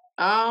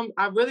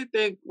 I really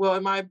think, well,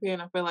 in my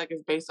opinion, I feel like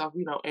it's based off,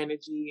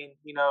 energy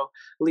and,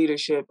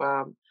 leadership.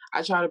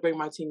 I try to bring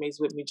my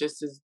teammates with me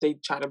just as they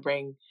try to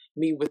bring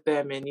me with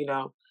them. And,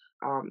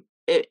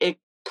 it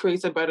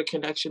creates a better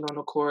connection on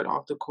the court,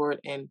 off the court.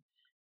 And,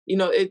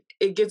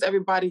 it gets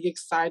everybody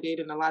excited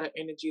and a lot of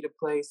energy to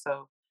play.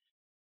 So,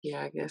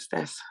 yeah, I guess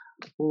that's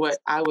what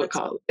I would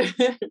call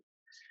it.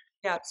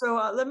 Yeah.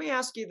 So let me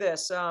ask you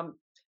this.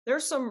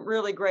 There's some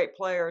really great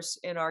players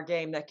in our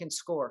game that can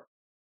score.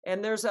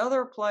 And there's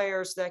other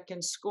players that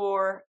can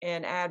score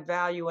and add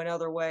value in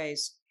other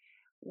ways.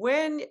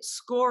 When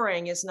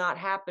scoring is not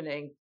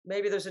happening,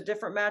 maybe there's a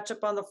different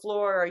matchup on the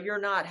floor, or you're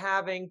not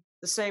having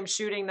the same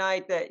shooting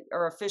night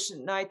or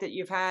efficient night that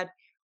you've had.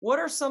 What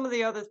are some of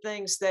the other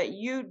things that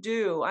you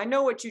do? I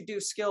know what you do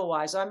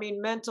skill-wise. I mean,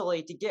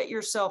 mentally, to get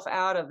yourself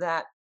out of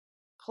that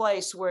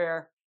place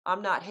where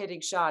I'm not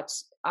hitting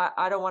shots.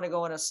 I don't want to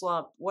go in a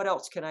slump. What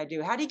else can I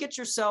do? How do you get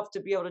yourself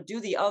to be able to do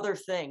the other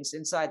things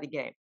inside the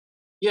game?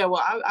 Yeah,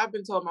 well, I've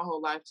been told my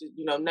whole life to,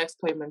 next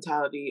play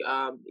mentality.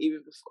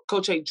 Even before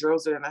Coach A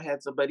drills it in our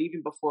heads, but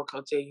even before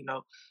Coach A,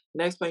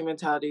 next play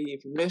mentality.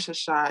 If you miss a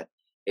shot,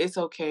 it's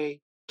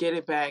okay. Get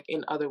it back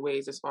in other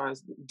ways as far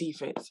as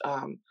defense.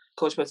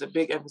 Coach puts a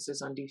big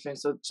emphasis on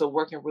defense, so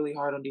working really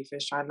hard on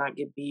defense, trying not to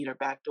get beat or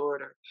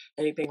backdoored or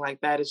anything like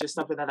that is just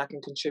something that I can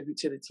contribute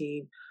to the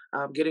team.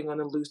 Getting on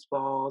the loose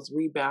balls,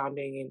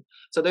 rebounding, and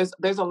so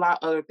there's a lot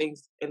other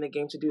things in the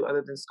game to do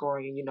other than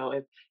scoring.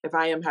 And if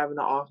I am having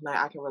an off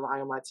night, I can rely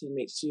on my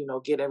teammates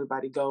to get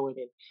everybody going,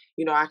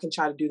 and I can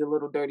try to do the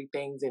little dirty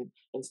things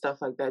and stuff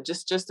like that,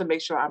 just to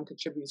make sure I'm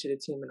contributing to the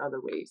team in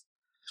other ways.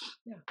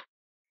 Yeah.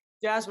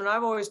 Jasmine,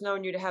 I've always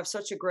known you to have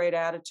such a great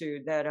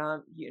attitude that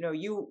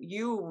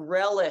you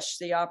relish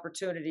the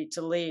opportunity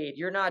to lead.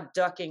 You're not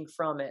ducking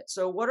from it.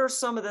 So what are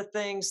some of the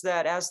things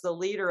that, as the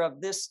leader of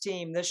this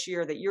team this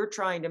year, that you're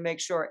trying to make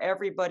sure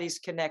everybody's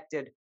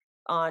connected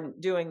on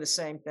doing the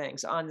same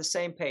things, on the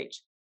same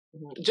page?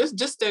 Just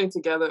staying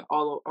together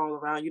all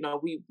around.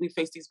 We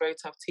face these very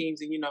tough teams,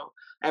 and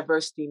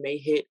adversity may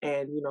hit,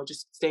 and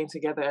just staying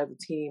together as a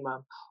team.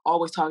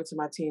 Always talking to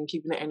my team,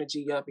 keeping the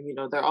energy up,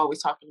 and they're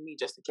always talking to me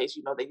just in case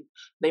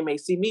they may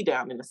see me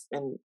down in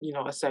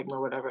a segment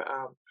or whatever.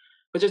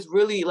 But just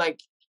really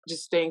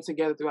just staying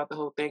together throughout the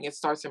whole thing. It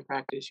starts in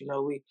practice.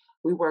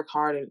 we work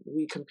hard and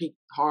we compete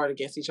hard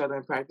against each other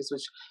in practice,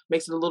 which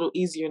makes it a little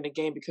easier in the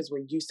game because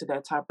we're used to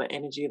that type of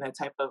energy and that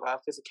type of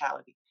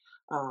physicality.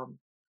 Um,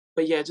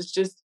 but yeah,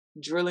 just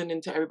drilling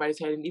into everybody's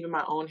head and even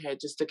my own head,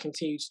 just to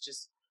continue to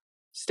just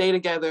stay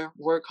together,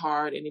 work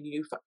hard, and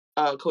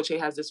then Coach A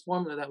has this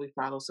formula that we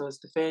follow. So it's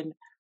defend,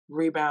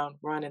 rebound,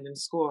 run, and then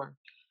score.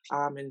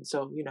 And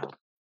so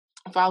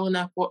following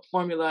that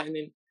formula, and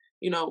then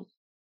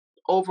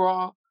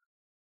overall,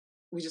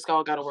 we just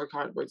all got to work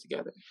hard and work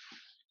together.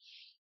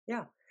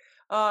 Yeah.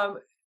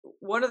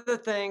 One of the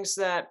things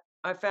that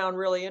I found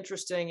really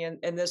interesting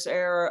in this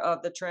era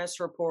of the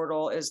transfer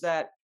portal is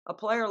that a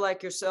player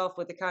like yourself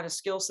with the kind of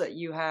skill set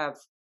you have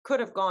could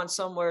have gone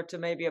somewhere to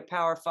maybe a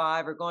Power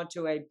Five or gone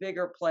to a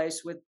bigger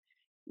place with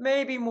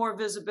maybe more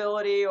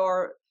visibility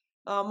or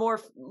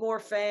more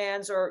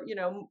fans or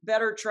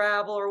better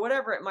travel or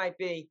whatever it might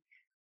be.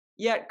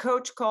 Yet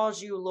coach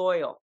calls you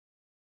loyal.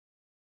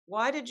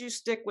 Why did you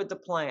stick with the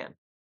plan?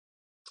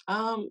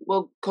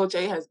 Well, Coach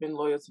A has been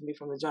loyal to me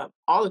from the jump.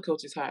 All the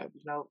coaches have,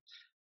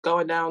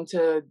 going down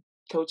to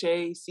Coach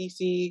A,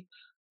 CC,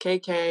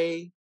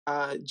 KK,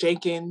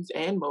 Jenkins,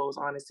 and Mose.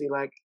 Honestly,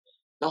 like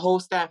the whole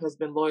staff has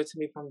been loyal to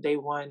me from day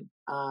one.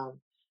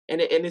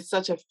 And it's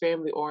such a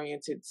family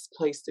oriented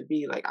place to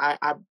be. Like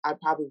I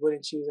probably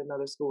wouldn't choose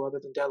another school other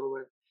than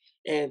Delaware.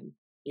 And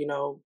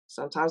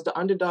sometimes the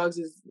underdogs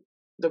is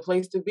the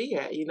place to be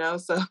at.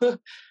 So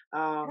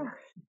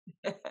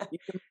you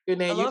can make your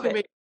name. You can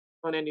make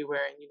on anywhere,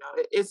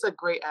 and it's a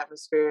great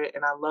atmosphere,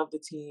 and I love the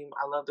team.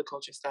 I love the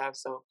coaching staff.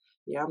 So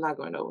yeah, I'm not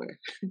going nowhere.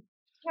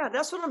 Yeah,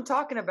 that's what I'm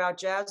talking about,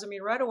 Jazz. I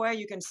mean, right away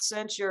you can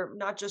sense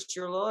not just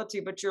your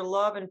loyalty, but your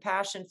love and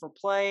passion for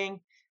playing,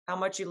 how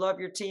much you love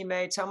your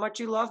teammates, how much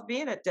you love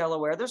being at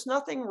Delaware. There's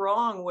nothing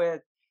wrong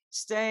with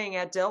staying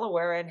at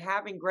Delaware and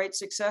having great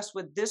success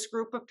with this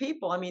group of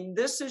people. I mean,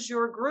 this is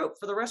your group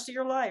for the rest of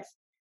your life.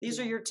 These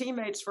are your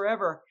teammates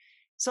forever.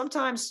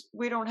 Sometimes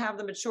we don't have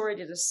the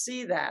maturity to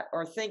see that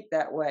or think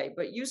that way,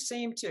 but you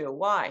seem to.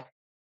 Why?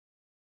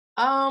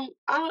 I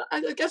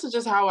guess it's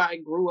just how I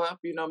grew up.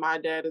 My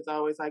dad is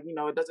always like,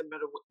 it doesn't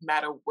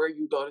matter where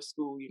you go to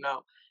school.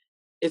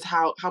 It's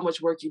how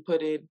much work you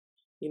put in.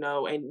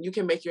 And you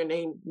can make your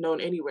name known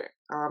anywhere.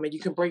 And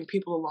you can bring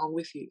people along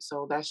with you.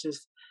 So that's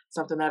just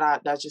something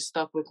that just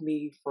stuck with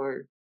me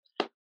for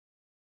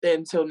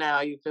until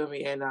now. You feel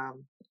me? And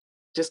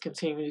just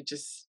continue to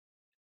just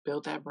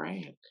build that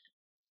brand.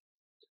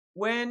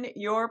 When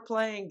your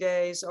playing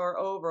days are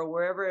over,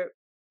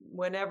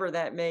 whenever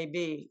that may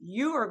be,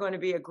 you are going to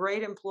be a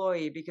great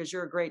employee because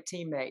you're a great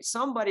teammate.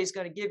 Somebody's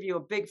going to give you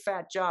a big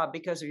fat job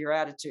because of your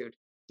attitude.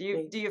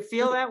 Do you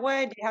feel that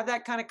way? Do you have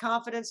that kind of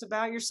confidence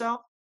about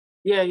yourself?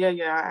 Yeah.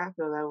 I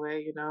feel that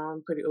way. I'm a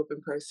pretty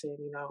open person.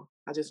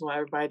 I just want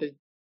everybody to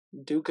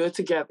do good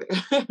together.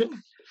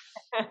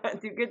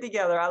 Do good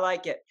together. I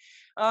like it.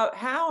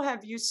 How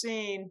have you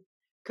seen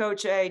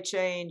Coach A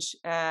change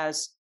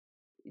as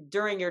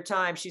during your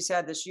time? She's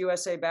had this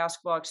USA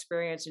basketball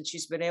experience and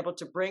she's been able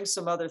to bring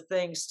some other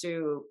things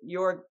to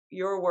your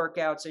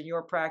workouts and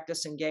your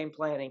practice and game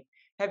planning.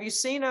 Have you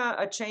seen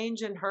a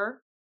change in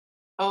her?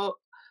 Oh,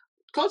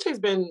 Coach has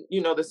been,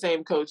 the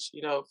same coach,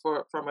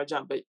 from a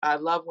jump, but I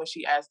love when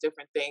she adds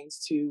different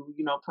things to,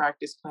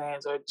 practice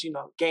plans or,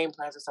 game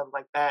plans or something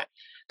like that,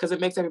 because it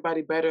makes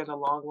everybody better in the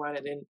long run.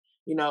 And then,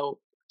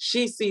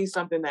 she sees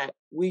something that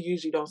we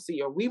usually don't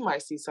see, or we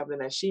might see something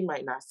that she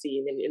might not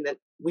see. And that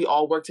we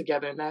all work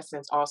together in that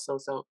sense also.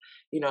 So,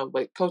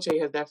 but Coach A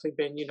has definitely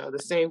been, the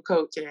same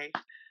Coach A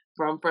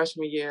from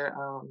freshman year.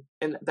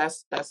 And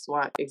that's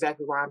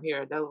exactly why I'm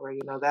here at Delaware.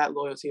 That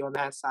loyalty on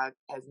that side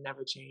has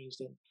never changed.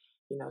 And,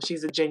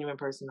 she's a genuine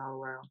person all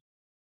around.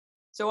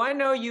 So I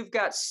know you've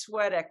got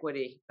sweat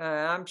equity.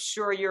 I'm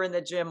sure you're in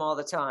the gym all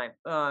the time.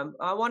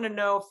 I want to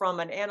know from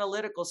an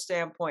analytical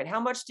standpoint,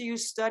 how much do you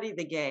study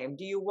the game?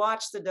 Do you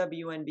watch the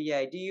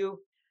WNBA? Do you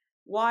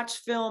watch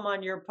film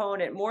on your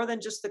opponent more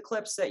than just the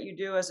clips that you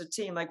do as a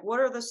team? Like,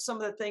 what are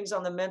some of the things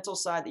on the mental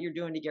side that you're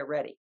doing to get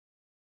ready?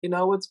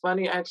 What's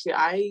funny, actually,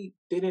 I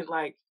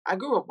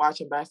grew up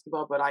watching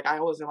basketball, but I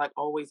wasn't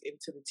always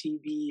into the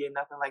TV and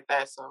nothing like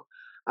that. So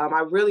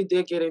I really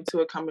did get into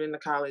it coming into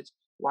college,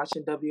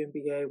 watching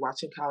WNBA,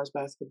 watching college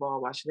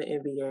basketball, watching the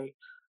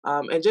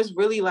NBA, and just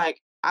really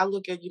I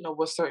look at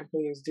what certain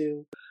players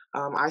do.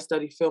 I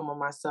study film on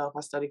myself.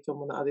 I study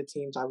film on the other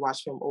teams. I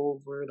watch film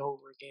over and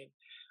over again,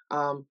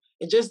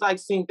 and just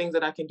seeing things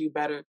that I can do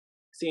better,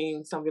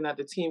 seeing something that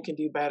the team can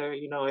do better.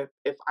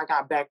 If I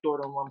got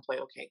backdoored on one play,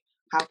 okay,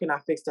 how can I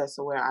fix that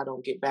so where I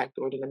don't get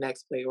backdoored in the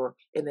next play or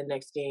in the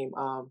next game?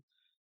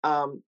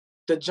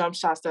 The jump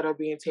shots that are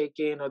being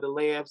taken or the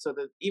layups or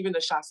even the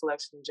shot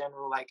selection in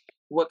general,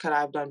 what could I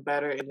have done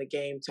better in the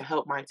game to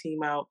help my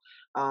team out?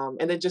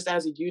 And then just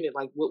as a unit,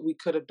 what we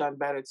could have done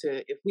better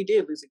if we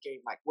did lose a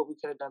game, what we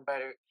could have done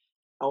better.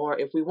 Or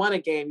if we won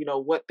a game,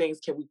 what things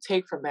can we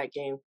take from that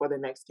game for the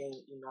next game?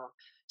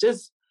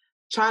 Just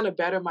trying to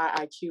better my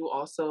IQ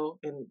also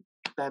in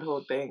that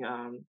whole thing.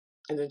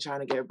 And then trying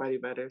to get everybody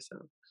better. So.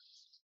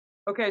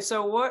 Okay,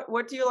 so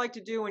what do you like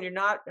to do when you're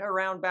not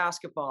around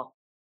basketball?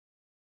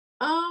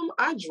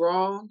 I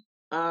draw.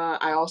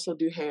 I also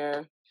do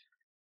hair.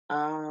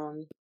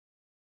 Um,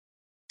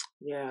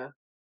 yeah,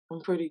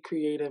 I'm pretty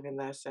creative in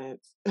that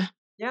sense.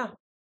 Yeah.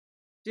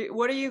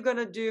 What are you going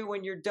to do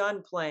when you're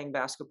done playing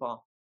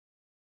basketball?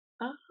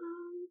 Um,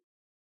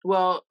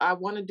 well, I'm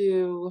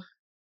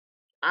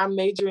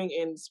majoring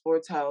in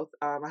sports health.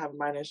 I have a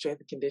minor in strength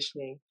and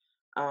conditioning.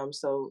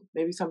 So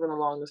maybe something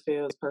along those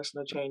fields,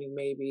 personal training,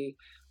 maybe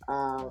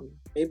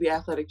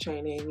athletic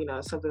training,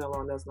 something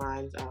along those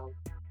lines.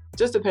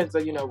 Just depends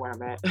on, where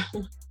I'm at.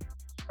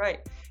 Right.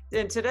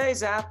 And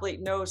today's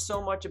athlete knows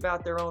so much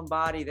about their own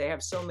body. They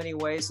have so many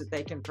ways that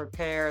they can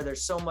prepare.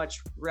 There's so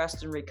much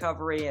rest and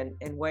recovery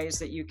and ways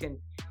that you can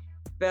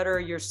better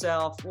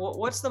yourself.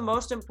 What's the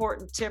most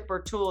important tip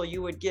or tool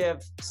you would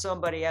give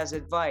somebody as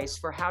advice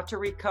for how to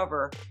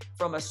recover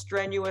from a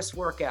strenuous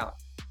workout?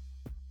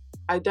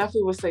 I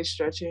definitely would say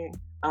stretching.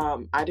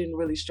 I didn't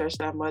really stretch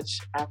that much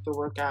after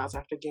workouts,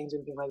 after games,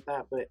 anything like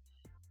that. But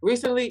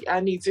recently,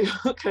 I need to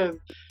because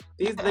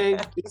these days,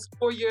 these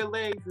 4-year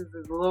legs is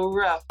a little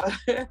rough.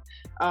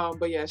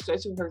 But yeah,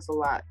 stretching hurts a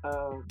lot.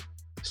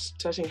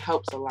 Stretching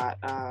helps a lot.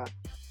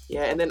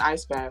 Yeah, and then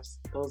ice baths.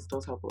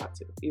 Those help a lot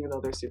too, even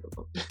though they're super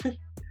cold.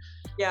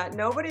 Yeah,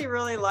 nobody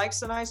really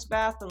likes an ice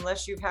bath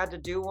unless you've had to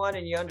do one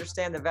and you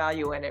understand the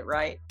value in it,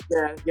 right?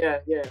 Yeah.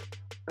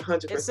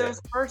 100%. It's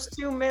those first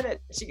 2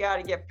 minutes you got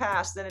to get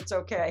past, then it's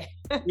okay.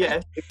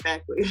 Yes,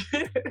 exactly.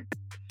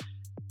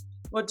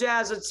 Well,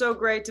 Jazz, it's so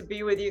great to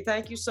be with you.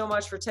 Thank you so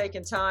much for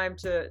taking time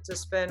to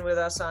spend with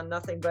us on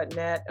Nothing But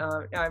Net.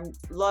 I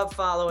love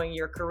following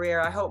your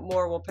career. I hope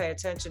more will pay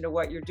attention to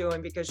what you're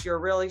doing because you're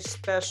a really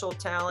special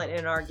talent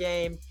in our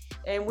game,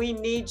 and we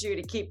need you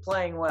to keep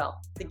playing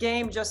well. The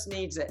game just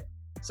needs it.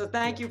 So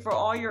thank you for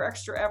all your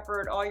extra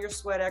effort, all your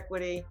sweat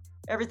equity,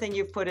 everything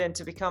you've put in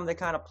to become the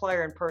kind of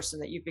player and person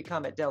that you've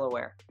become at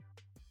Delaware.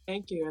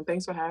 Thank you, and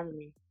thanks for having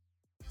me.